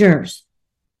gestures.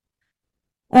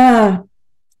 I'm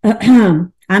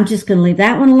just going to leave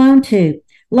that one alone too.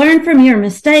 Learn from your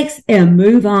mistakes and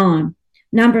move on.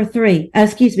 Number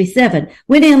 7,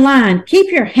 when in line,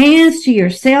 keep your hands to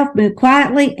yourself, move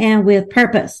quietly and with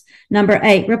purpose. Number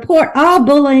 8, report all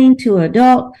bullying to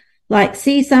adult, like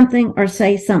see something or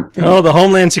say something. Oh, the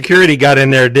Homeland Security got in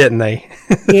there, didn't they?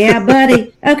 Yeah,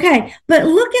 buddy. Okay, but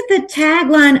look at the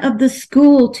tagline of the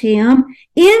school, Tim.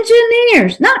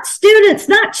 Engineers, not students,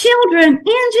 not children,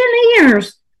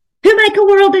 engineers who make a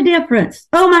world of difference.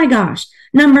 Oh my gosh.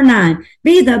 Number 9,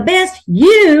 be the best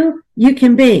you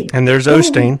can be. And there's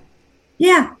Osteen.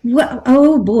 Yeah. Well,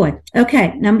 oh boy.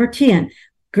 Okay. Number 10,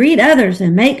 greet others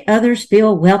and make others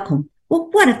feel welcome. Well,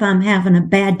 what if I'm having a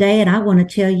bad day and I want to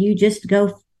tell you just to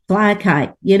go fly a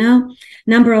kite, you know?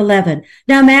 Number 11,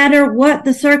 no matter what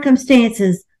the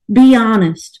circumstances, be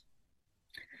honest.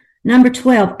 Number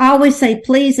 12, always say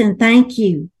please and thank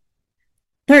you.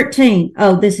 13,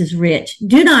 oh, this is rich.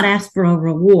 Do not ask for a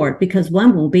reward because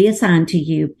one will be assigned to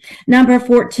you. Number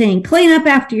 14, clean up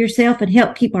after yourself and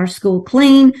help keep our school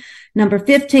clean. Number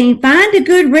 15, find a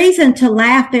good reason to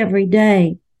laugh every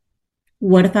day.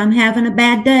 What if I'm having a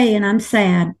bad day and I'm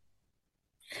sad?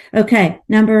 Okay,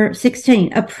 number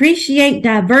 16, appreciate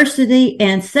diversity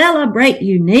and celebrate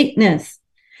uniqueness.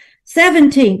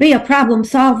 17, be a problem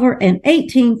solver. And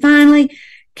 18, finally,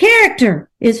 character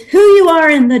is who you are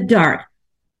in the dark.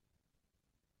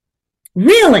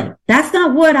 Really? That's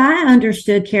not what I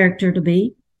understood character to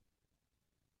be.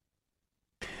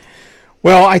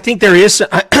 Well, I think there is.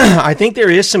 I think there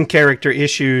is some character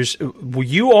issues.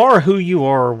 You are who you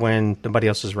are when nobody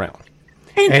else is around,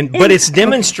 but it's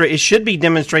demonstrated. Okay. It should be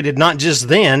demonstrated not just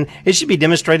then. It should be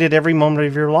demonstrated every moment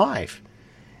of your life.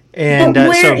 And but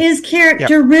where is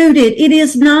character rooted? It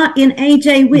is not in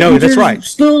A.J. Whittinger's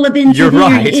School of Engineering. You're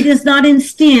right. It is not in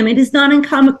STEM. It is not in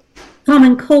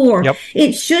Common Core. Yep.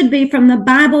 It should be from the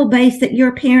Bible base that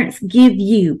your parents give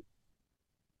you.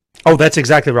 Oh, that's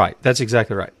exactly right. That's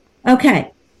exactly right.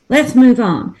 Okay, let's move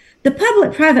on. The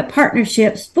public-private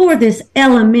partnerships for this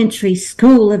elementary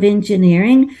School of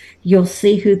Engineering, you'll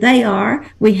see who they are.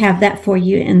 We have that for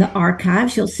you in the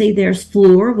archives. You'll see there's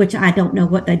Fluor, which I don't know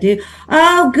what they do.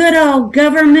 Oh, good old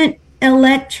Government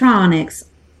Electronics.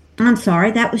 I'm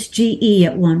sorry, that was GE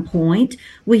at one point.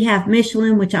 We have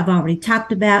Michelin, which I've already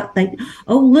talked about.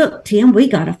 Oh, look, Tim, we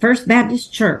got a First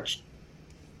Baptist Church.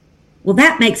 Well,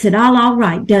 that makes it all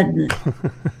right, doesn't it?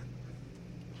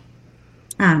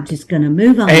 I'm just going to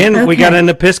move on. And we got an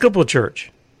Episcopal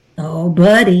church. Oh,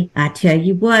 buddy, I tell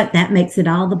you what, that makes it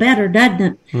all the better, doesn't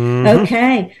it? Mm-hmm.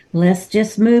 Okay, let's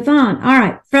just move on. All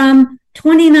right, from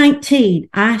 2019,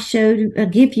 I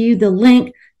give you the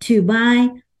link to my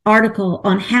article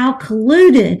on how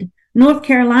colluded North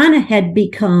Carolina had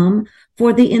become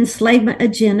for the enslavement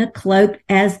agenda cloaked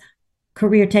as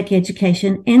career tech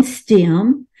education and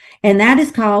STEM. And that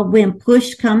is called When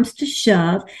Push Comes to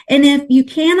Shove. And if you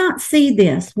cannot see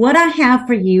this, what I have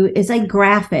for you is a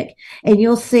graphic. And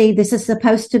you'll see this is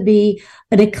supposed to be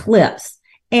an eclipse.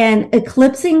 And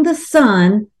eclipsing the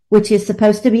sun, which is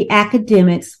supposed to be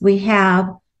academics, we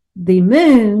have the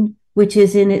moon, which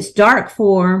is in its dark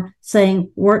form,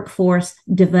 saying workforce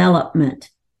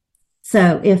development.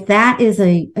 So if that is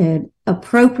an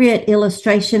appropriate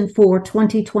illustration for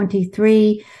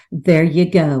 2023, there you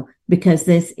go. Because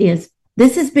this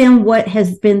has been what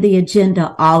has been the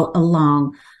agenda all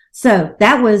along. So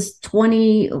that was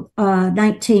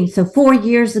 2019, so 4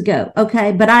 years ago.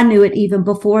 Okay, but I knew it even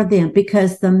before then,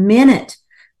 because the minute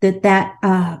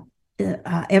that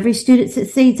Every Student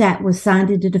Succeeds Act was signed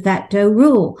into de facto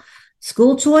rule,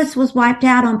 school choice was wiped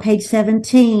out on page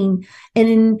 17,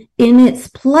 and in its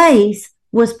place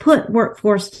was put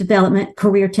workforce development,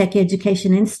 career tech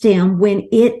education, and STEM when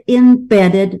it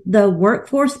embedded the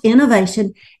Workforce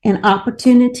Innovation and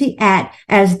Opportunity Act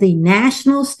as the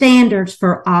national standards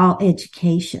for all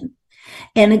education.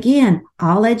 And again,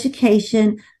 all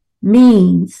education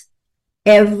means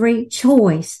every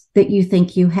choice that you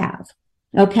think you have.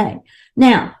 Okay.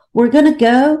 Now we're going to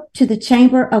go to the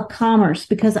Chamber of Commerce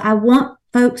because I want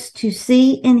folks to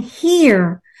see and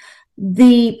hear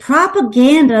the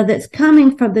propaganda that's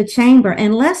coming from the chamber.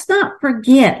 And let's not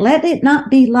forget, let it not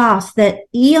be lost that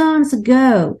eons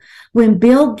ago, when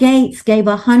Bill Gates gave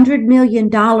 $100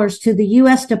 million to the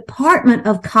U.S. Department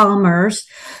of Commerce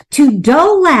to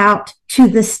dole out to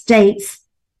the states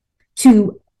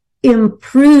to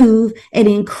improve and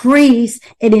increase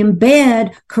and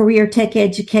embed career tech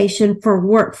education for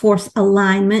workforce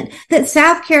alignment, that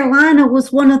South Carolina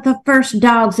was one of the first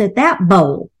dogs at that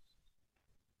bowl.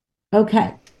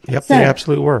 Okay. Yep, so, they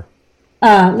absolutely were.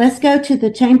 Let's go to the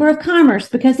Chamber of Commerce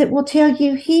because it will tell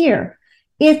you here.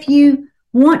 If you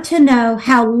want to know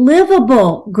how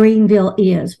livable Greenville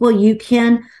is, well, you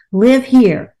can live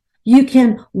here. You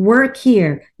can work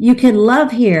here. You can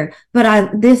love here.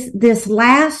 But this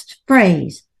last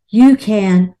phrase, you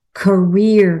can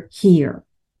career here.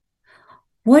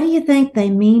 What do you think they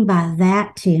mean by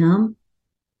that, Tim?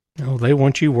 Oh, they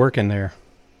want you working there.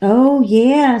 Oh,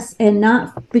 yes. And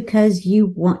not because you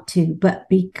want to, but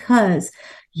because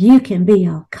you can be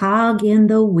a cog in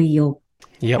the wheel.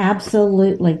 Yep.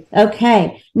 Absolutely.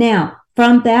 Okay. Now,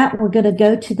 from that, we're going to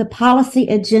go to the policy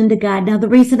agenda guide. Now, the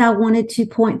reason I wanted to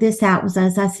point this out was,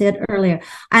 as I said earlier,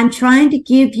 I'm trying to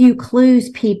give you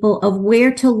clues, people, of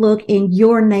where to look in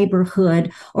your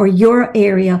neighborhood or your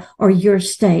area or your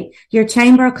state. Your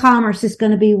Chamber of Commerce is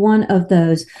going to be one of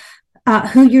those.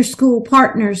 Who your school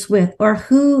partners with or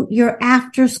who your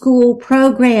after school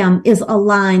program is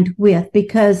aligned with,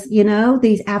 because, you know,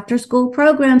 these after school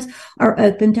programs are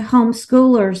open to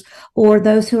homeschoolers or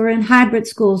those who are in hybrid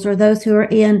schools or those who are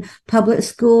in public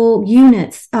school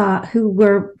units, who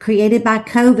were created by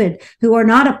COVID, who are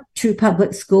not a true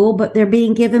public school, but they're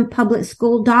being given public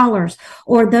school dollars,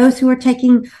 or those who are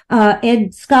taking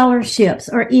ed scholarships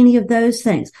or any of those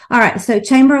things. All right. So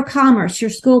Chamber of Commerce,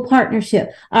 your school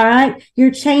partnership. All right.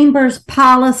 Your chamber's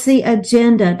policy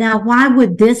agenda. Now, why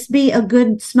would this be a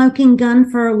good smoking gun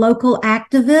for local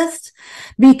activists?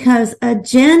 Because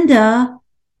agenda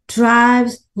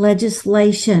drives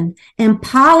legislation, and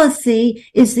policy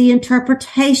is the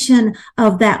interpretation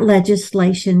of that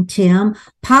legislation, Tim.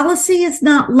 Policy is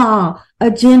not law.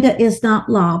 Agenda is not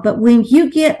law. But when you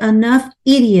get enough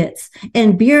idiots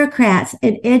and bureaucrats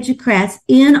and educrats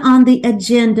in on the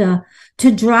agenda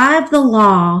to drive the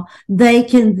law, they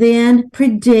can then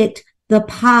predict the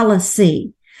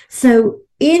policy. So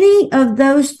any of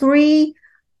those 3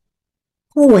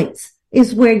 points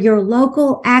is where your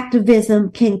local activism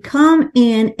can come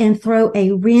in and throw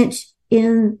a wrench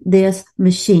in this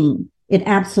machine. It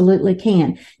absolutely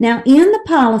can. Now, in the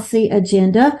policy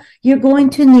agenda, you're going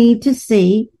to need to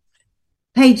see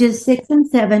pages 6 and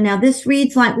 7. Now, this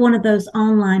reads like one of those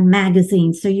online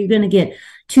magazines, so you're going to get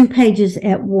 2 pages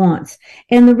at once.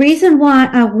 And the reason why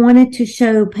I wanted to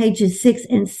show pages 6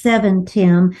 and 7,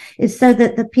 Tim, is so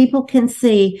that the people can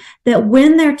see that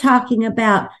when they're talking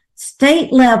about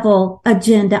state level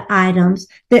agenda items,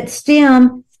 that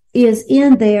STEM is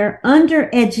in there under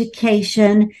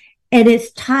education, and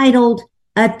it's titled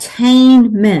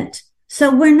attainment.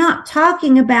 So we're not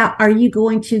talking about, are you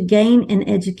going to gain an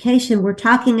education? We're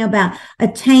talking about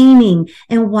attaining.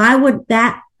 And why would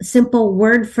that simple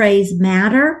word phrase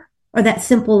matter, or that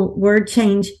simple word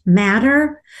change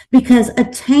matter? Because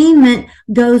attainment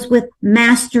goes with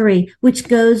mastery, which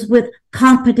goes with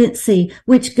competency,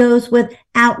 which goes with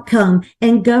outcome.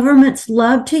 And governments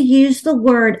love to use the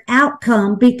word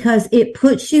outcome because it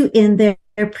puts you in their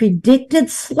predicted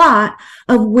slot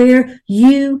of where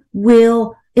you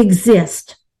will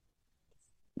exist.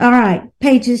 All right,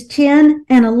 pages 10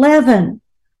 and 11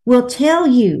 will tell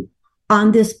you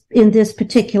on this, in this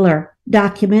particular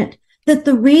document, that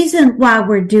the reason why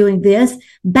we're doing this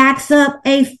backs up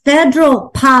a federal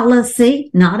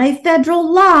policy, not a federal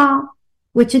law,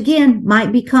 which again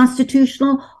might be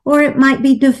constitutional or it might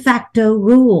be de facto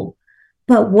rule.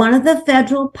 But one of the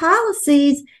federal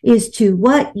policies is to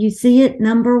what? You see it,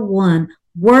 number 1,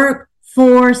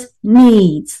 workforce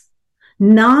needs,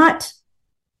 not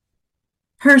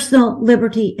personal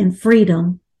liberty and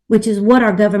freedom, which is what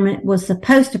our government was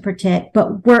supposed to protect,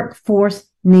 but workforce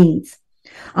needs.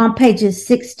 On pages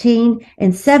 16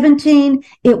 and 17,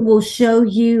 it will show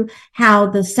you how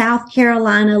the South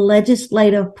Carolina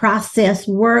legislative process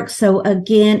works. So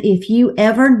again, if you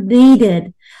ever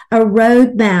needed a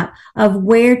roadmap of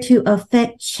where to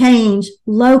affect change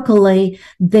locally,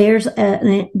 there's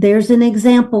an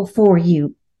example for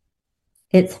you.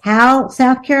 It's how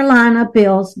South Carolina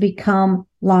bills become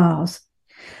laws.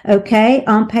 Okay,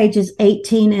 on pages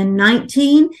 18 and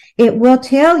 19, it will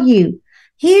tell you,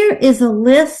 here is a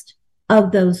list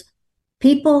of those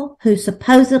people who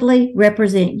supposedly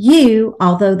represent you,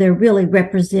 although they're really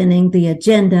representing the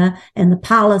agenda and the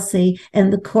policy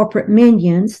and the corporate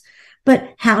minions,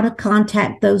 but how to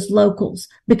contact those locals.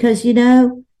 Because, you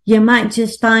know, you might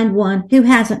just find one who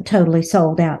hasn't totally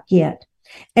sold out yet.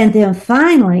 And then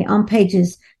finally, on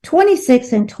pages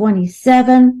 26 and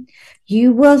 27,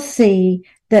 you will see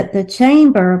that the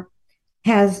chamber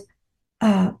has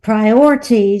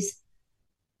priorities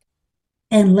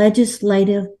and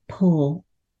legislative pull.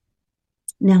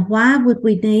 Now, why would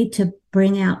we need to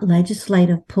bring out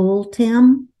legislative pull,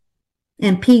 Tim?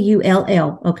 And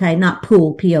P-U-L-L, okay, not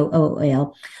pool,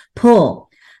 P-O-O-L, pull.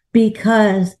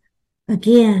 Because,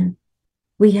 again,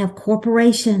 we have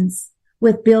corporations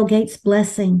with Bill Gates'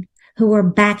 blessing who are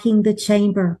backing the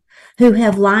chamber, who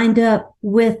have lined up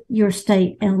with your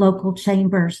state and local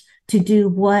chambers to do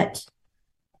what?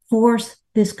 Force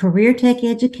this career tech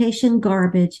education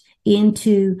garbage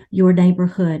into your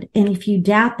neighborhood. And if you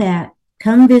doubt that,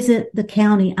 come visit the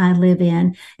county I live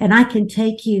in, and I can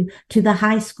take you to the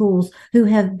high schools who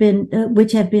have been,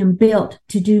 which have been built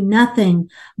to do nothing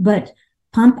but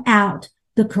pump out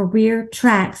the career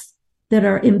tracks that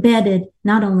are embedded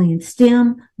not only in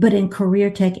STEM, but in career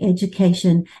tech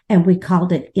education. And we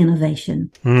called it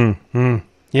innovation. Mm-hmm.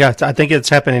 Yeah, I think it's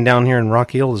happening down here in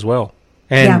Rock Hill as well.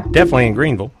 And definitely in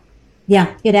Greenville.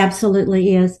 Yeah, it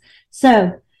absolutely is.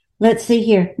 So let's see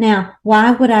here. Now,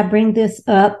 why would I bring this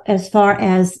up as far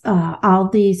as all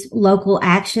these local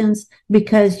actions?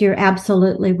 Because you're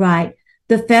absolutely right.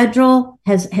 The federal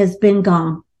has been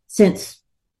gone since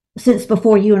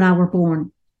before you and I were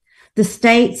born. The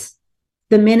states,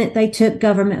 the minute they took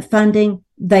government funding,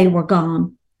 they were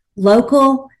gone.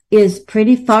 Local is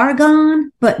pretty far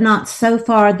gone, but not so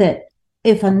far that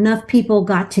if enough people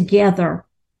got together,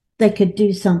 they could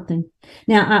do something.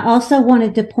 Now, I also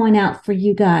wanted to point out for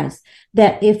you guys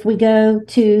that if we go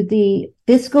to the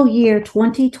fiscal year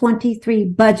 2023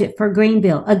 budget for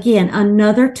Greenville, again,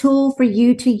 another tool for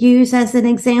you to use as an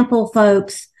example,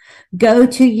 folks. Go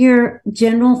to your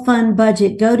general fund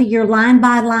budget. Go to your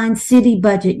line-by-line city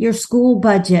budget, your school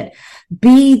budget.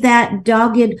 Be that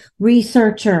dogged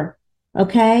researcher,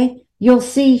 okay? You'll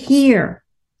see here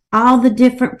all the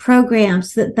different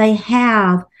programs that they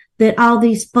have that all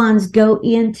these funds go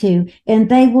into, and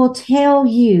they will tell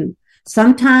you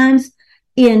sometimes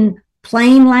in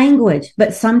plain language,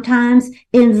 but sometimes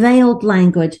in veiled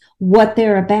language what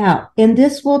they're about. And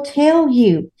this will tell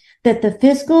you that the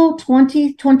fiscal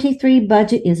 2023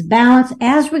 budget is balanced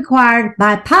as required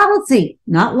by policy,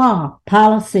 not law,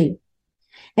 policy,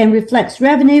 and reflects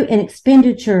revenue and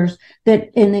expenditures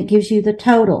and it gives you the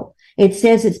total. It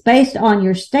says it's based on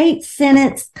your state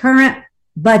Senate's current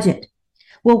budget.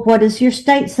 Well, what does your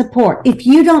state support? If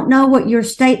you don't know what your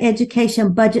state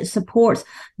education budget supports,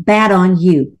 bad on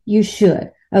you. You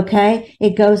should. Okay.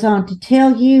 It goes on to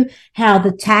tell you how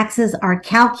the taxes are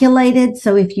calculated.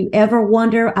 So if you ever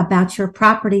wonder about your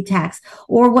property tax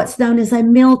or what's known as a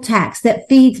mill tax that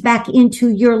feeds back into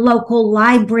your local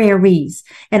libraries,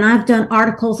 and I've done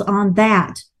articles on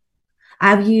that.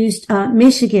 I've used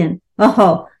Michigan.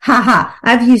 Oh, ha ha.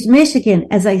 I've used Michigan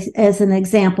as an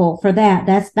example for that.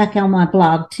 That's back on my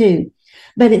blog too.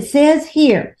 But it says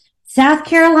here, South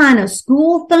Carolina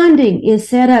school funding is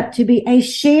set up to be a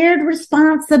shared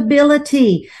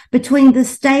responsibility between the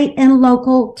state and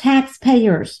local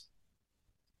taxpayers.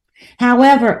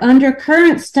 However, under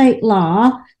current state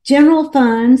law, general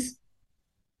funds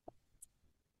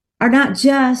are not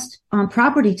just on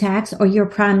property tax or your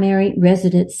primary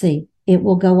residency. It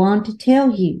will go on to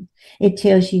tell you. It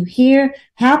tells you here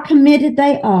how committed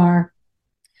they are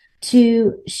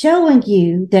to showing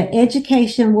you that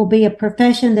education will be a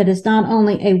profession that is not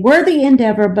only a worthy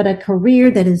endeavor, but a career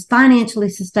that is financially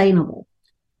sustainable.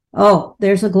 Oh,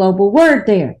 there's a global word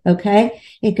there, okay?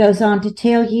 It goes on to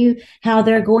tell you how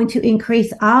they're going to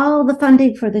increase all the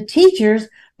funding for the teachers,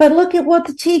 but look at what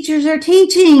the teachers are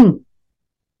teaching.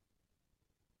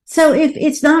 So if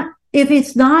it's not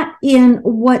in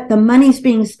what the money's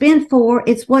being spent for,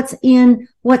 it's what's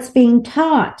being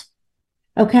taught.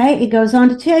 Okay. It goes on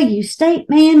to tell you state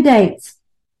mandates,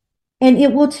 and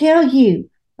it will tell you,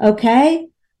 okay,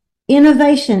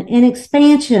 innovation and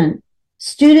expansion,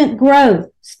 student growth,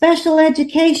 special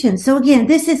education. So again,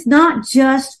 this is not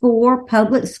just for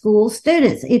public school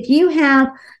students. If you have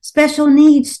special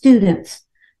needs students,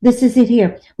 this is it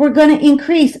here. We're going to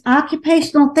increase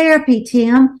occupational therapy,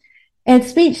 Tim, and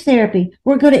speech therapy.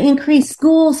 We're going to increase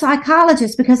school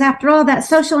psychologists because after all that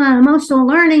social and emotional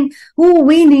learning,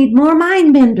 we need more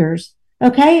mind benders.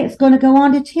 Okay. It's going to go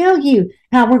on to tell you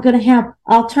how we're going to have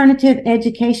alternative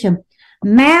education.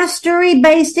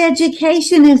 Mastery-based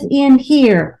education is in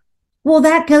here. Well,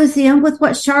 that goes in with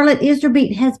what Charlotte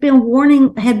Iserbeet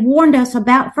had warned us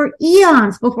about for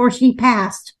eons before she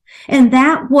passed. And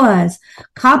that was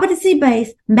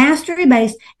competency-based,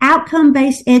 mastery-based,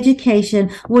 outcome-based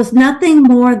education was nothing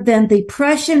more than the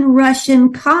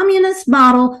Prussian-Russian communist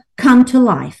model come to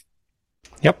life.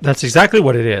 Yep, that's exactly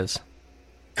what it is.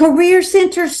 Career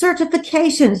Center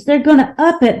certifications, they're going to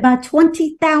up it by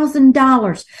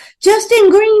 $20,000 just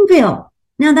in Greenville.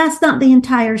 Now, that's not the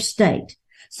entire state.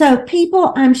 So,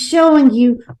 people, I'm showing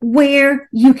you where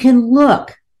you can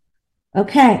look.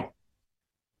 Okay.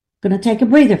 Going to take a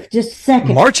breather for just a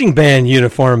second. Marching band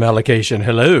uniform allocation.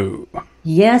 Hello.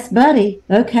 Yes, buddy.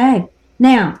 Okay.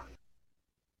 Now,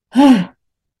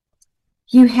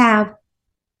 you have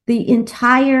the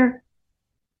entire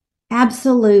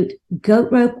absolute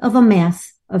goat rope of a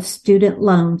mess of student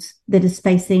loans that is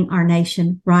facing our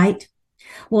nation, right?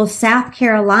 Well, South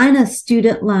Carolina's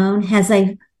student loan has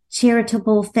a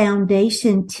charitable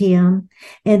foundation, Tim,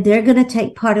 and they're going to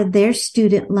take part of their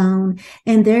student loan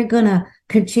and they're going to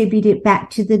contribute it back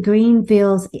to the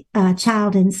Greenville's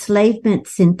child enslavement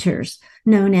centers,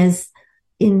 known as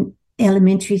in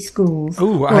elementary schools.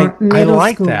 Ooh, I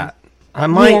like schools. That. I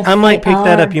might pick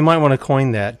that up. You might want to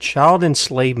coin that. Child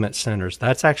enslavement centers.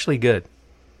 That's actually good.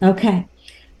 Okay.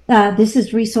 This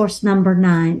is resource number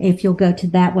 9. If you'll go to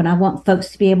that one, I want folks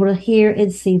to be able to hear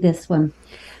and see this one.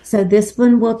 So this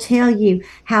one will tell you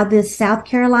how this South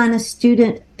Carolina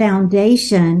Student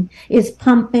Foundation is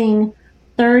pumping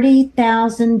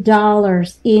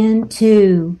 $30,000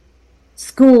 into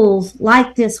schools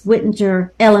like this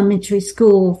Whittinger Elementary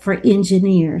School for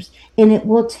engineers. And it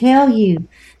will tell you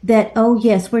that, oh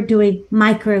yes, we're doing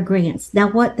micro grants. Now,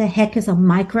 what the heck is a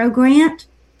micro grant?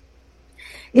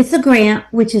 It's a grant,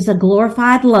 which is a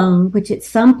glorified loan, which at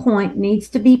some point needs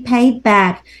to be paid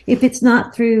back. If it's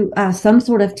not through some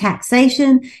sort of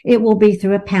taxation, it will be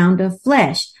through a pound of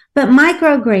flesh. But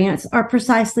micro grants are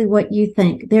precisely what you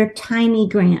think. They're tiny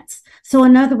grants. So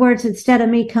in other words, instead of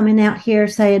me coming out here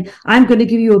saying, I'm going to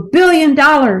give you $1 billion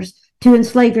to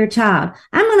enslave your child,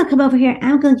 I'm going to come over here and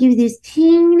I'm going to give you this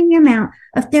teeny amount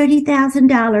of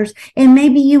 $30,000 and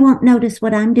maybe you won't notice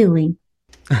what I'm doing.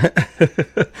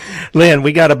 Lynn,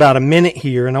 we got about a minute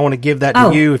here, and I want to give that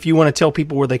to you if you want to tell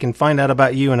people where they can find out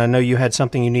about you, and I know you had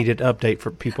something you needed to update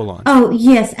for people on. Oh,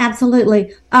 yes,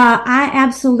 absolutely. I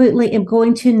absolutely am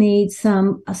going to need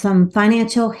some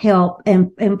financial help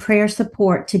and prayer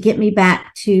support to get me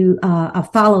back to a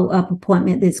follow-up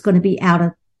appointment that's going to be out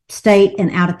of state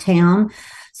and out of town.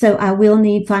 So I will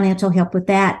need financial help with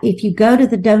that. If you go to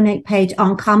the donate page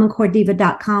on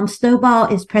commoncorediva.com,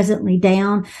 Snowball is presently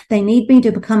down. They need me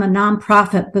to become a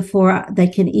nonprofit before they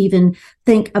can even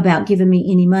think about giving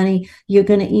me any money. You're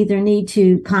going to either need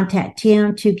to contact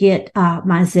Tim to get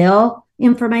my Zelle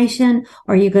information,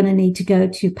 or you're going to need to go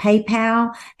to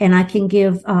PayPal, and I can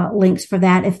give links for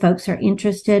that if folks are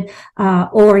interested,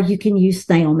 or you can use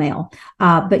snail mail.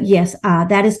 But yes,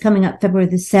 that is coming up February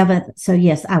the 7th. So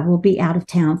yes, I will be out of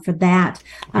town for that.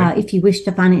 Okay. If you wish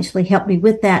to financially help me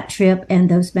with that trip and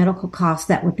those medical costs,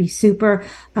 that would be super.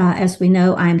 As we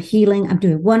know, I'm healing. I'm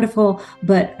doing wonderful,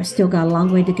 but I still got a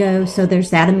long way to go. So there's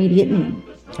that immediate need.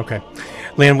 Okay.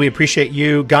 Lynn, we appreciate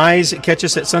you. Guys, catch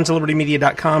us at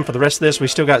sonsoflibertymedia.com. For the rest of this, we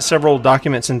still got several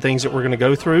documents and things that we're going to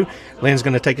go through. Lynn's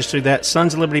going to take us through that.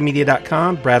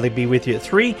 sonsoflibertymedia.com. Bradley be with you at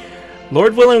 3.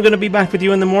 Lord willing, I'm going to be back with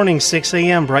you in the morning, 6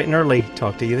 a.m., bright and early.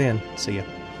 Talk to you then. See you.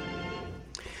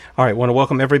 All right, want to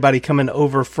welcome everybody coming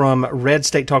over from Red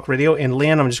State Talk Radio. And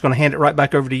Lynn, I'm just going to hand it right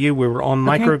back over to you. We were on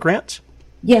microgrants.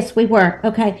 Yes, we were.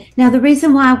 Okay. Now, the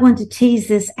reason why I want to tease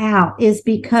this out is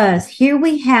because here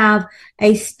we have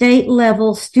a state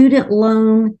level student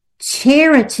loan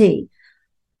charity.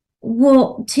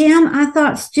 Well, Tim, I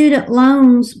thought student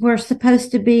loans were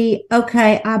supposed to be,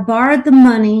 okay, I borrowed the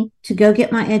money to go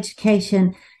get my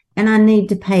education and I need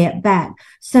to pay it back.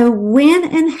 So when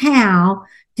and how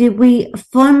did we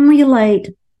formulate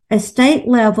a state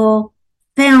level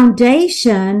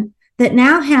foundation that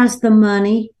now has the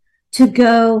money to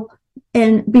go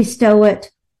and bestow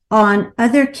it on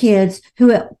other kids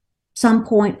who at some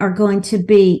point are going to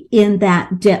be in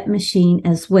that debt machine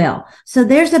as well? So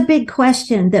there's a big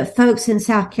question that folks in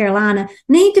South Carolina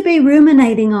need to be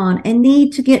ruminating on and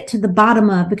need to get to the bottom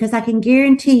of, because I can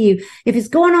guarantee you, if it's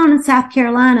going on in South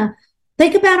Carolina,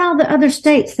 think about all the other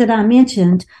states that I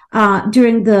mentioned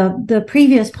during the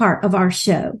previous part of our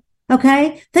show.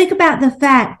 Okay. Think about the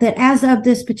fact that as of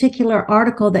this particular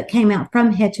article that came out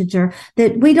from Hetchinger,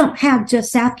 that we don't have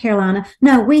just South Carolina.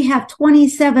 No, we have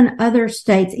 27 other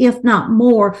states, if not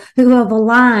more, who have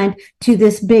aligned to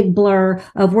this big blur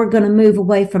of we're going to move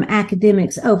away from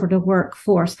academics over to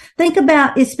workforce. Think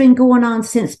about it's been going on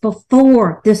since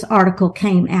before this article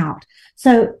came out.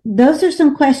 So those are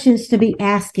some questions to be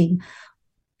asking.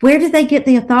 Where did they get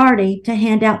the authority to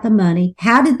hand out the money?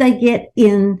 How did they get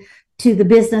in to the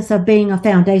business of being a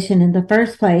foundation in the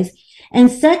first place? And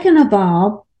second of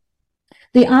all,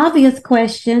 the obvious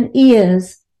question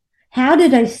is, how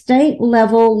did a state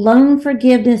level loan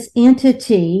forgiveness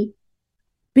entity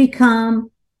become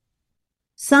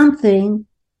something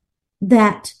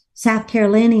that South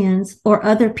Carolinians or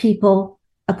other people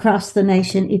across the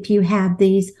nation, if you have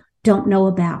these, don't know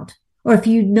about? Or if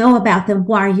you know about them,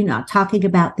 why are you not talking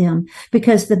about them?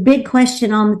 Because the big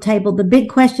question on the table, the big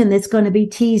question that's going to be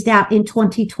teased out in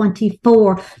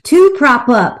 2024 to prop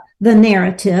up the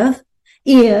narrative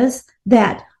is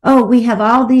that, oh, we have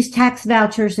all these tax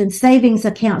vouchers and savings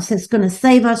accounts that's going to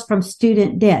save us from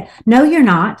student debt. No, you're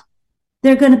not.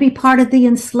 They're going to be part of the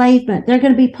enslavement. They're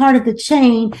going to be part of the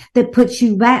chain that puts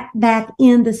you back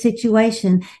in the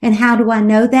situation. And how do I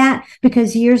know that?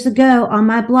 Because years ago on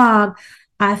my blog,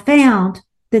 I found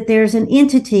that there's an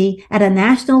entity at a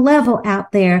national level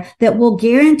out there that will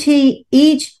guarantee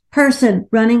each person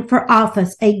running for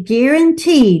office a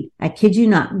guaranteed, I kid you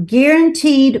not,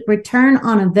 guaranteed return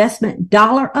on investment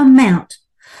dollar amount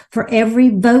for every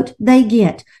vote they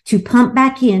get to pump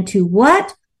back into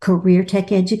what? Career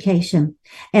tech education.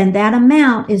 And that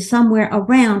amount is somewhere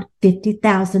around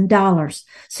 $50,000.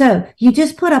 So you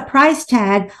just put a price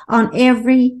tag on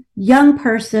every young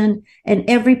person and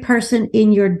every person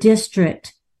in your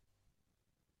district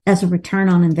as a return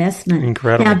on investment.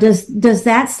 Incredible. Now, does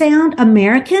that sound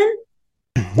American?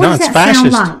 No, it's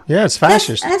fascist. Like? Yeah, it's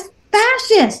fascist. That's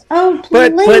fascist. Oh,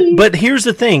 please. But here's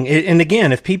the thing. And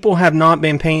again, if people have not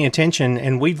been paying attention,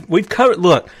 and we've covered,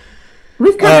 look,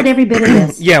 we've covered every bit of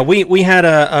this. Yeah, we had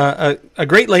a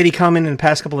great lady comment in the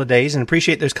past couple of days, and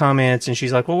appreciate those comments. And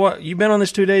she's like, "Well, what? You've been on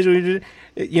this 2 days?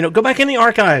 Go back in the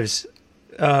archives,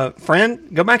 friend.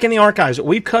 Go back in the archives.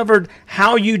 We've covered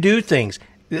how you do things.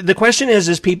 The question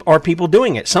is are people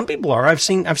doing it? Some people are. I've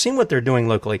seen what they're doing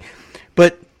locally,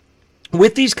 but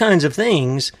with these kinds of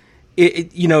things."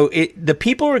 The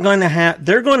people are going to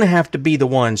have to be the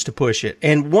ones to push it.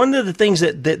 And one of the things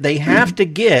that they have to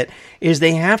get is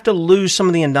they have to lose some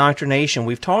of the indoctrination.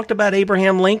 We've talked about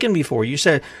Abraham Lincoln before. You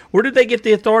said, where did they get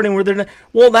the authority?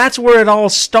 Well, that's where it all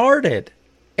started.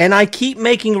 And I keep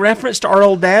making reference to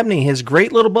Earl Dabney, his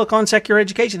great little book on secular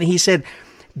education. He said,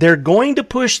 they're going to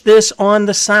push this on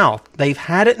the South. They've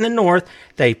had it in the North.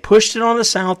 They pushed it on the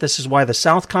South. This is why the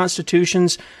South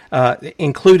Constitutions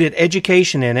included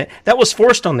education in it. That was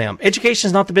forced on them. Education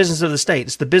is not the business of the state.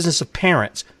 It's the business of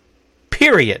parents.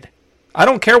 Period. I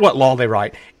don't care what law they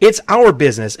write. It's our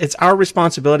business. It's our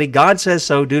responsibility. God says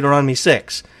so, Deuteronomy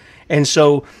 6. And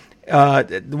so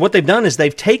what they've done is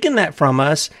they've taken that from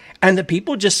us, and the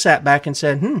people just sat back and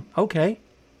said, okay.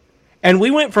 And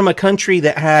we went from a country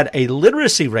that had a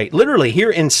literacy rate, literally here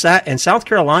in South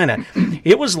Carolina,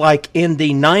 it was like in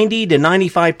the 90 to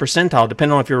 95 percentile,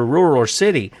 depending on if you're a rural or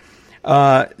city,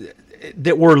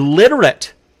 that were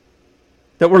literate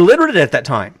at that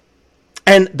time.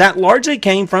 And that largely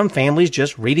came from families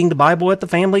just reading the Bible at the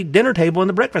family dinner table and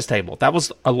the breakfast table. That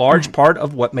was a large part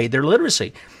of what made their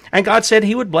literacy. And God said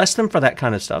he would bless them for that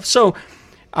kind of stuff. So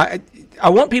I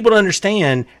want people to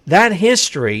understand that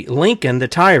history, Lincoln, the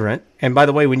tyrant, and by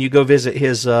the way, when you go visit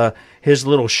his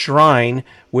little shrine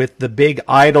with the big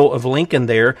idol of Lincoln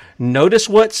there, notice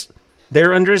what's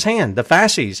there under his hand, the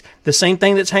fasces, the same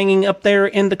thing that's hanging up there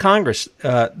in the Congress,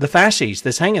 the fasces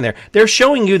that's hanging there. They're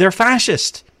showing you they're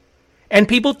fascist. And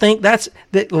people think that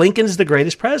Lincoln's the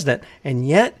greatest president. And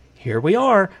yet, here we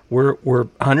are. We're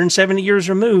 170 years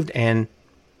removed, and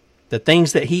the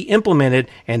things that he implemented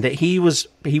and that he was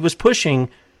pushing,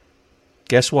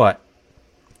 guess what?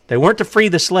 They weren't to free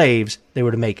the slaves. They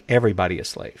were to make everybody a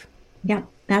slave. Yeah,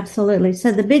 absolutely.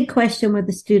 So the big question with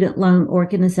the student loan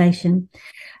organization,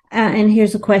 and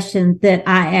here's a question that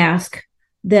I ask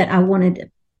that I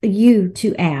wanted you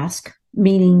to ask,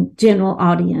 meaning general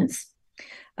audience.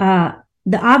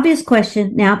 The obvious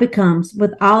question now becomes,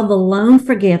 with all the loan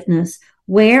forgiveness,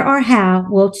 where or how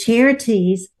will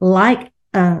charities like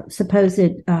supposed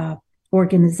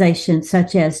organizations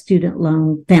such as student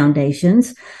loan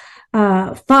foundations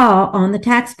fall on the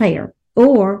taxpayer?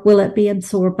 Or will it be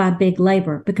absorbed by big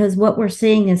labor? Because what we're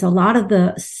seeing is a lot of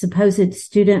the supposed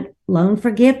student loan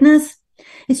forgiveness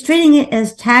is treating it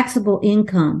as taxable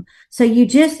income. So you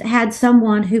just had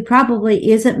someone who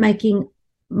probably isn't making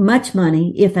much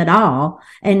money, if at all,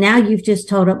 and now you've just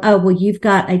told them, oh, well, you've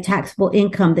got a taxable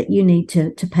income that you need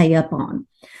to pay up on.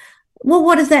 Well,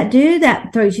 what does that do?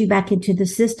 That throws you back into the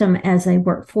system as a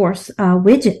workforce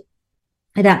widget.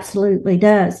 It absolutely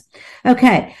does.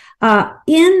 Okay.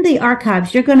 In the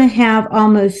archives, you're going to have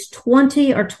almost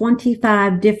 20 or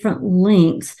 25 different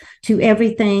links to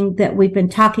everything that we've been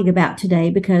talking about today,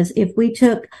 because if we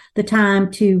took the time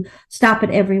to stop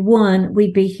at every one,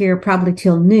 we'd be here probably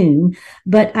till noon.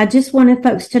 But I just wanted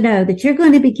folks to know that you're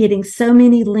going to be getting so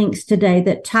many links today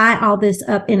that tie all this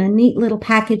up in a neat little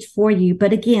package for you.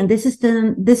 But again, this is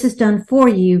done for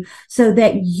you so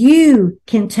that you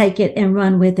can take it and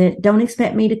run with it. Don't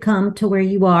expect me to come to where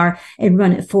you are and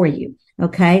run it for you.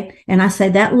 Okay. And I say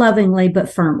that lovingly, but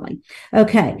firmly.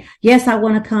 Okay. Yes, I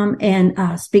want to come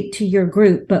and speak to your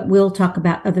group, but we'll talk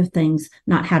about other things,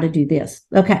 not how to do this.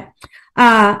 Okay.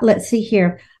 Let's see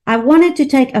here. I wanted to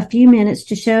take a few minutes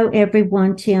to show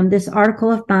everyone, Tim, this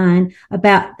article of mine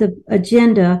about the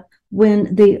agenda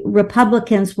when the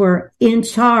Republicans were in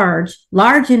charge,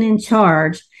 large and in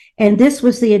charge. And this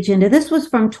was the agenda. This was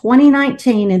from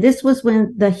 2019. And this was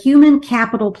when the human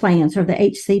capital plans, or the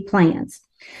HC plans.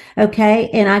 Okay.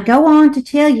 And I go on to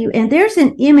tell you, and there's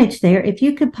an image there. If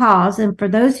you could pause, and for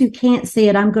those who can't see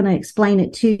it, I'm going to explain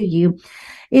it to you.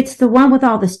 It's the one with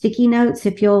all the sticky notes.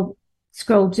 If you'll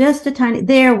scroll just a tiny,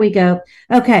 there we go.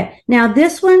 Okay. Now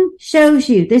this one shows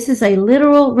you, this is a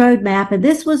literal roadmap. And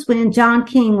this was when John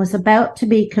King was about to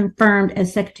be confirmed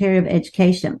as Secretary of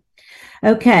Education.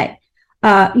 Okay.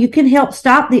 You can help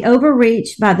stop the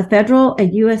overreach by the federal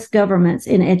and U.S. governments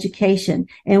in education.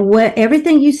 And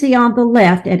everything you see on the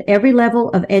left at every level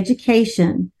of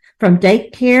education, from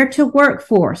daycare to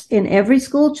workforce, in every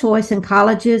school choice in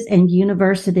colleges and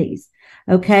universities.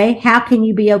 Okay. How can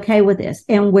you be okay with this?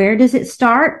 And where does it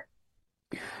start?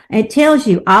 It tells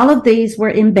you all of these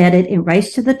were embedded in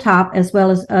Race to the Top, as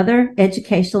well as other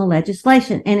educational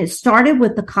legislation. And it started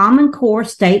with the Common Core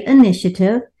State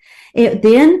Initiative. It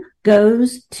then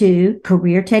goes to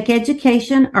career tech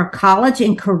education, or college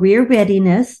and career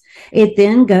readiness. It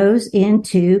then goes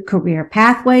into career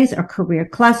pathways or career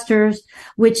clusters,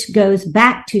 which goes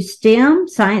back to STEM,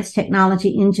 science,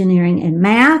 technology, engineering, and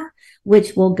math,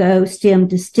 which will go STEM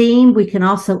to STEAM. We can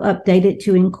also update it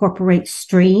to incorporate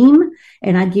STREAM.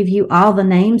 And I give you all the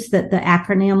names that the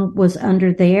acronym was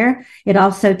under there. It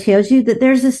also tells you that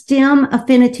there's a STEM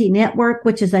Affinity Network,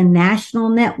 which is a national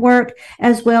network,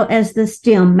 as well as the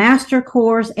STEM Master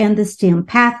Course and the STEM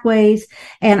Pathways.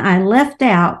 And I left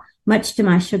out, much to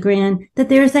my chagrin, that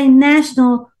there's a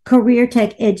National Career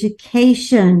Tech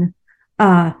Education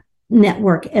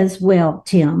network as well,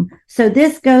 Tim. So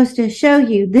this goes to show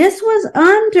you this was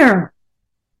under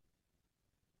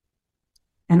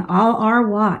an all our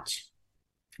watch.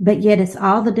 But yet it's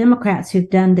all the Democrats who've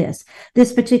done this.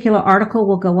 This particular article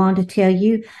will go on to tell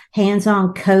you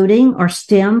hands-on coding or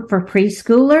STEM for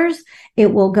preschoolers.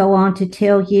 It will go on to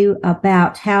tell you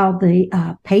about how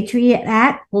the Patriot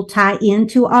Act will tie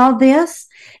into all this.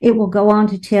 It will go on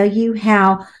to tell you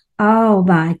how, oh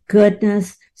my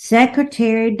goodness,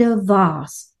 Secretary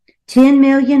DeVos, $10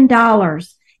 million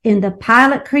in the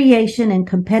pilot creation and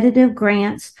competitive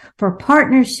grants for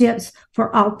partnerships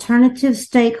for alternative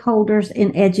stakeholders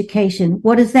in education.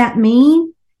 What does that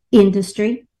mean?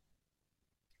 Industry.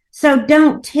 So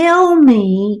don't tell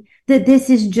me that this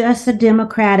is just a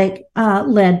Democratic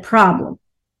led problem.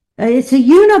 It's a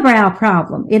unibrow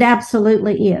problem. It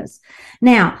absolutely is.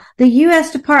 Now, the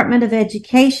U.S. Department of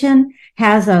Education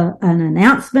has an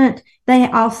announcement. They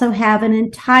also have an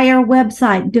entire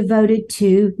website devoted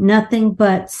to nothing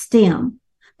but STEM.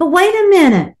 But wait a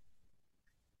minute.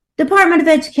 Department of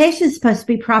Education is supposed to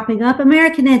be propping up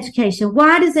American education.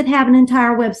 Why does it have an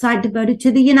entire website devoted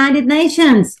to the United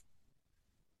Nations?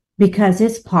 Because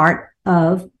it's part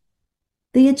of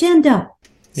the agenda.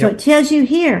 So it tells you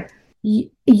here,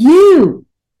 you,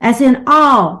 as in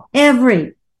all,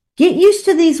 every. Get used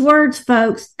to these words,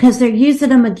 folks, because they're using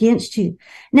them against you.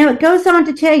 Now, it goes on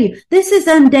to tell you, this is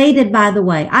undated, by the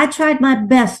way. I tried my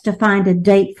best to find a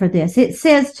date for this. It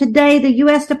says today the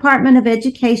U.S. Department of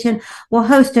Education will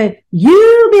host a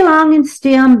You Belong in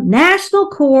STEM National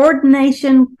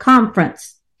Coordination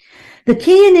Conference. The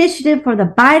key initiative for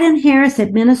the Biden-Harris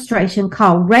administration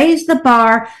called Raise the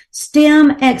Bar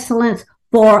STEM Excellence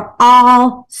for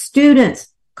All Students.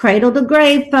 Cradle to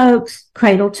grave, folks,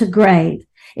 cradle to grave.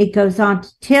 It goes on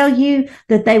to tell you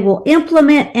that they will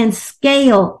implement and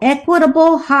scale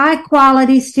equitable,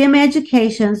 high-quality STEM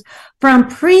educations from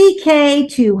pre-K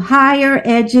to higher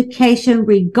education,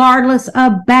 regardless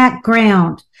of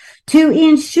background, to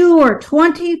ensure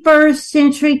 21st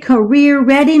century career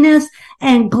readiness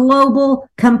and global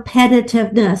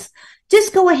competitiveness.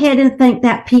 Just go ahead and think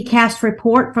that PCAST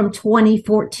report from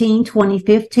 2014,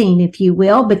 2015, if you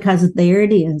will, because there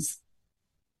it is.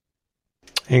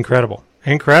 Incredible.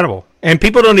 Incredible. And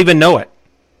people don't even know it.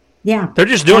 Yeah. They're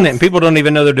just doing it, and people don't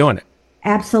even know they're doing it.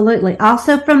 Absolutely.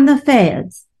 Also from the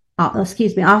feds,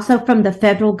 also from the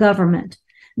federal government.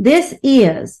 This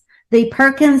is the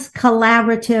Perkins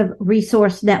Collaborative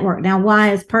Resource Network. Now,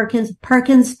 why is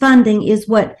Perkins funding is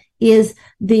what is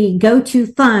the go-to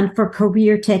fund for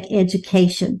career tech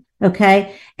education.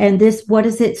 Okay. And this, what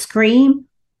does it scream?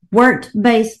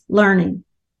 Work-based learning.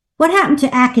 What happened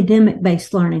to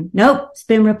academic-based learning? Nope, it's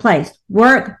been replaced.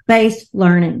 Work-based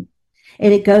learning.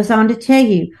 And it goes on to tell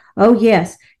you, oh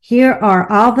yes, here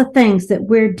are all the things that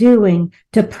we're doing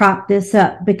to prop this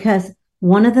up, because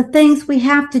one of the things we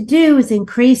have to do is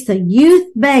increase the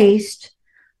youth-based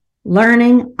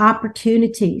learning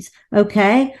opportunities.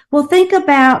 Okay? Well, think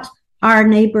about our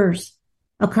neighbors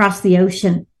across the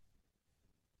ocean.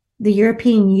 The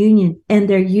European Union and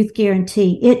their youth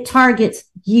guarantee. It targets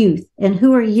youth. And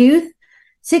who are youth?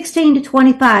 16 to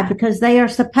 25, because they are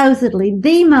supposedly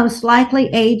the most likely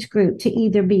age group to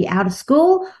either be out of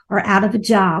school or out of a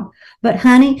job. But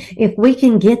honey, if we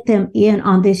can get them in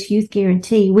on this youth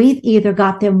guarantee, we've either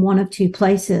got them one of two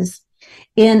places: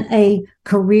 in a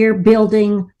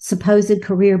supposed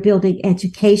career building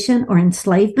education or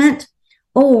enslavement,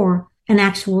 or an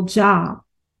actual job.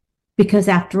 Because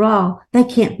after all, they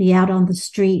can't be out on the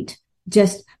street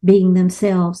just being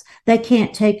themselves. They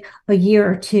can't take a year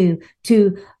or two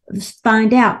to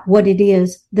find out what it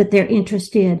is that they're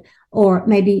interested in, or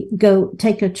maybe go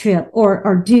take a trip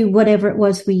or do whatever it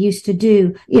was we used to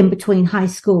do in between high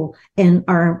school and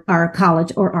our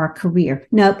college or our career.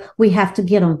 Nope, we have to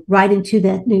get them right into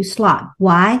that new slot.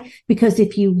 Why? Because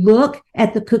if you look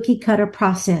at the cookie cutter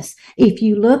process, if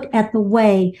you look at the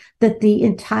way that the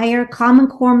entire Common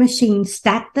Core machine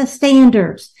stacked the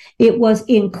standards, it was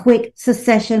in quick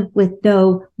succession with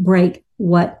no break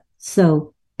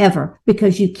whatsoever.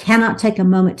 Because you cannot take a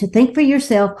moment to think for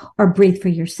yourself or breathe for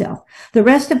yourself. The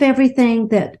rest of everything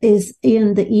that is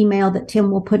in the email that Tim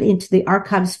will put into the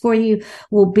archives for you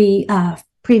will be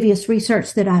previous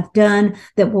research that I've done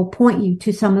that will point you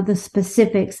to some of the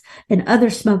specifics and other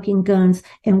smoking guns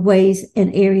and ways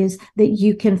and areas that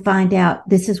you can find out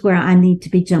this is where I need to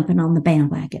be jumping on the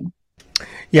bandwagon.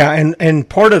 Yeah, and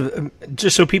part of,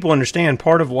 just so people understand,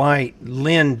 part of why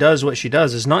Lynn does what she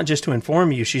does is not just to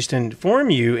inform you, she's to inform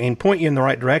you and point you in the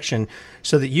right direction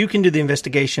so that you can do the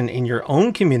investigation in your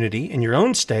own community, in your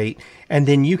own state, and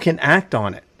then you can act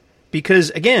on it. Because,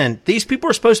 again, these people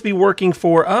are supposed to be working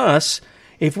for us.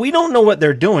 If we don't know what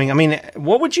they're doing, I mean,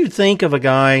 what would you think of a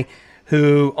guy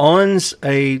who owns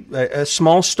a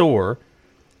small store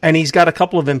and he's got a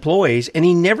couple of employees, and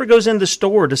he never goes in the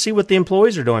store to see what the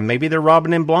employees are doing. Maybe they're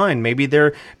robbing him blind. Maybe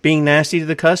they're being nasty to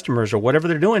the customers or whatever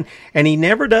they're doing. And he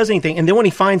never does anything. And then when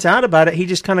he finds out about it, he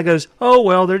just kind of goes, oh,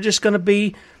 well, they're just going to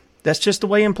be, that's just the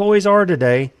way employees are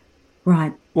today.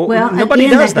 Right. Well, nobody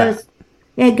does that.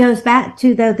 It goes back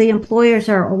to the employers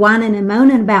are whining and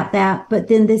moaning about that, but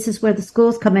then this is where the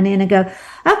schools coming in and go,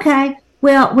 okay,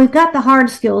 well, we've got the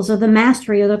hard skills or the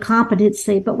mastery or the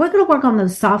competency, but we're going to work on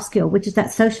those soft skills, which is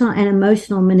that social and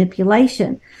emotional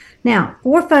manipulation. Now,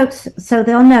 for folks, so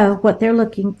they'll know what they're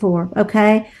looking for,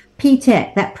 okay?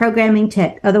 P-Tech, that programming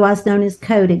tech, otherwise known as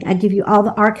coding. I give you all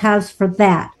the archives for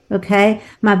that, okay?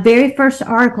 My very first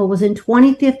article was in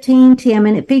 2015, Tim,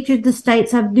 and it featured the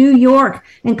states of New York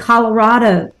and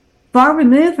Colorado, far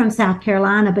removed from South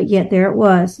Carolina, but yet there it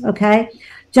was, okay?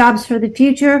 Jobs for the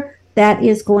future, that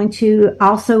is going to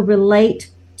also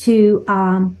relate to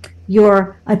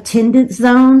your attendance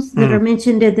zones that are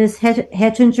mentioned in this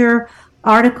Hetchinger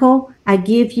article. I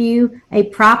give you a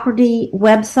property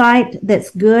website that's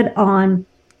good on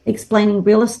explaining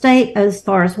real estate as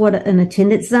far as what an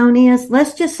attendance zone is.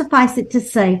 Let's just suffice it to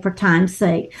say, for time's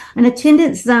sake, an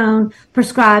attendance zone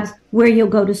prescribes where you'll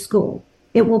go to school.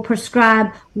 It will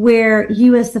prescribe where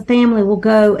you as the family will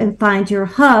go and find your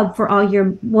hub for all your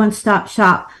one-stop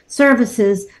shop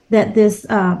services that this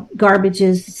garbage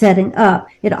is setting up.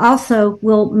 It also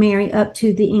will marry up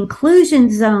to the inclusion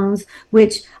zones,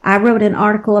 which I wrote an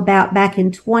article about back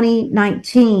in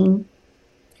 2019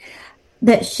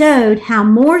 that showed how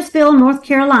Mooresville, North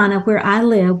Carolina, where I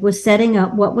live, was setting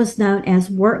up what was known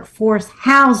as workforce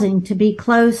housing to be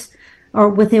close or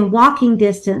within walking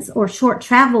distance or short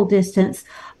travel distance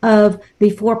of the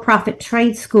for-profit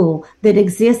trade school that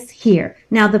exists here.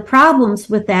 Now, the problems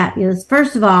with that is,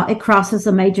 first of all, it crosses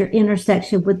a major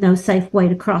intersection with no safe way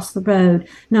to cross the road.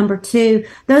 Number two,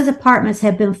 those apartments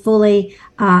have been fully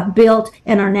built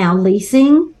and are now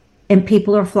leasing, and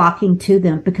people are flocking to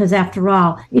them because, after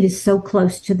all, it is so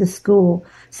close to the school.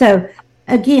 So,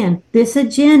 again, this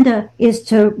agenda is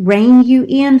to rein you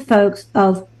in, folks,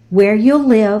 of where you'll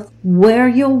live, where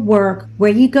you'll work, where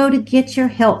you go to get your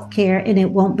health care, and it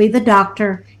won't be the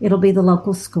doctor, it'll be the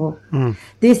local school.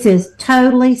 This is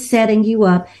totally setting you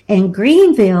up, and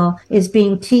Greenville is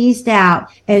being teased out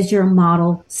as your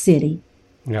model city.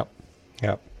 Yep.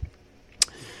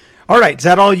 All right, is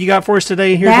that all you got for us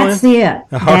today here, That's Glenn? it.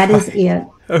 That is it.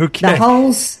 Okay. The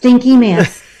whole stinky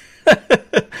mess.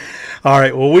 All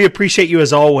right, well, we appreciate you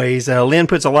as always. Lynn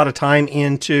puts a lot of time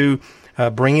into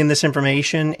bringing this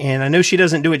information, and I know she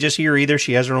doesn't do it just here either.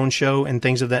 She has her own show and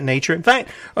things of that nature. In fact,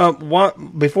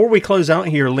 before we close out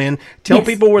here, Lynn, tell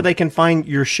people where they can find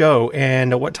your show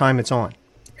and what time it's on.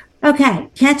 Okay,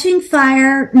 Catching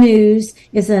Fire News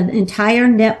is an entire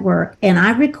network, and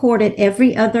I record it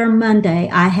every other Monday.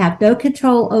 I have no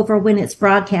control over when it's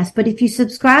broadcast, but if you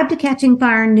subscribe to Catching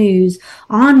Fire News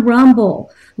on Rumble,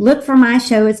 look for my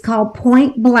show. It's called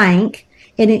Point Blank.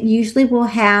 And it usually will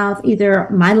have either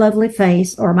my lovely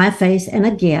face or my face and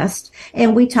a guest.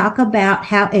 And we talk about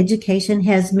how education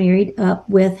has married up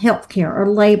with healthcare or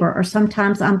labor, or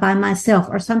sometimes I'm by myself,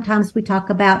 or sometimes we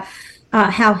talk about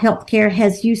how healthcare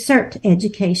has usurped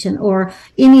education, or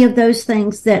any of those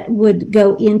things that would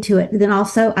go into it. Then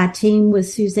also I team with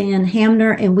Suzanne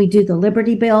Hamner and we do the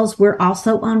Liberty Bells. We're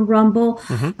also on Rumble.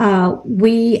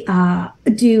 We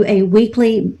do a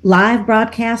weekly live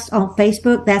broadcast on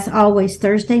Facebook. That's always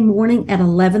Thursday morning at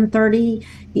 11:30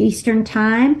 Eastern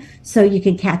time. So you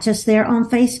can catch us there on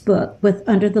Facebook with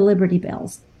Under the Liberty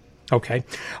Bells. Okay.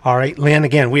 All right, Lynn,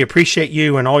 again, we appreciate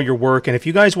you and all your work. And if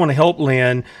you guys want to help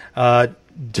Lynn,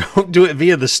 don't do it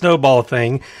via the snowball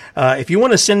thing. If you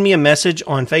want to send me a message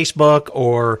on Facebook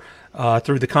or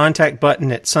through the contact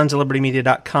button at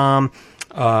sonsoflibertymedia.com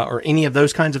or any of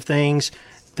those kinds of things,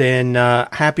 then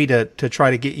happy to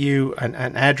try to get you an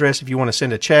address if you want to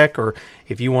send a check, or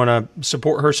if you want to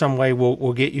support her some way,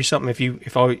 we'll get you something. If you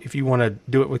want to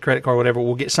do it with credit card or whatever,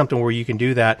 we'll get something where you can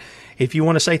do that. If you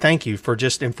want to say thank you for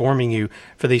just informing you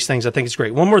for these things, I think it's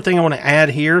great. One more thing I want to add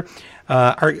here,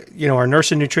 our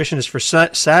nurse and nutritionist for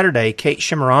Saturday, Kate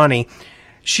Shimarani,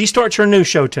 she starts her new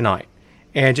show tonight.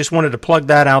 And just wanted to plug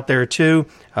that out there, too.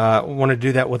 Want to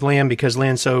do that with Lynn because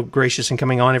Lynn's so gracious in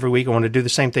coming on every week. I want to do the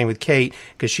same thing with Kate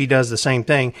because she does the same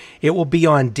thing. It will be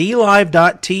on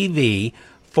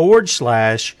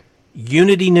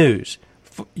dlive.tv/Unity News.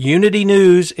 Unity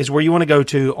News is where you want to go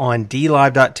to on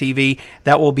dlive.tv.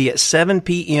 That will be at 7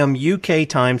 p.m. UK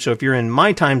time. So if you're in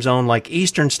my time zone, like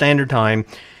Eastern Standard Time,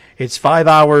 it's 5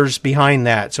 hours behind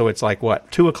that. So it's like,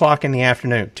 2 o'clock in the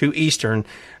afternoon, 2 Eastern.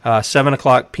 7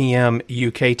 o'clock p.m.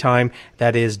 UK time.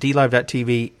 That is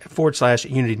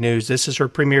dlive.tv/Unity News. This is her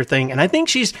premiere thing. And I think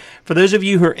she's, for those of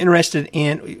you who are interested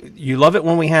in, you love it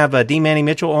when we have D. Manny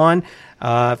Mitchell on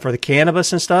for the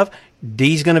cannabis and stuff.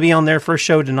 Dee's going to be on their first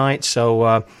show tonight,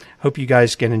 so hope you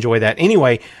guys can enjoy that.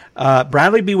 Anyway,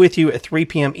 Bradley will be with you at 3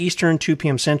 p.m. Eastern, 2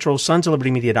 p.m. Central,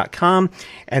 sonsoflibertymedia.com,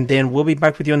 and then we'll be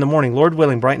back with you in the morning, Lord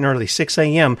willing, bright and early, 6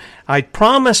 a.m. I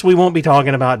promise we won't be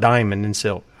talking about diamond and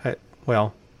silk.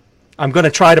 Well, I'm going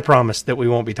to try to promise that we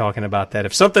won't be talking about that.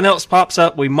 If something else pops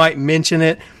up, we might mention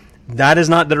it. That is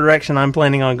not the direction I'm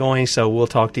planning on going, so we'll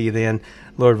talk to you then.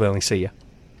 Lord willing, see you.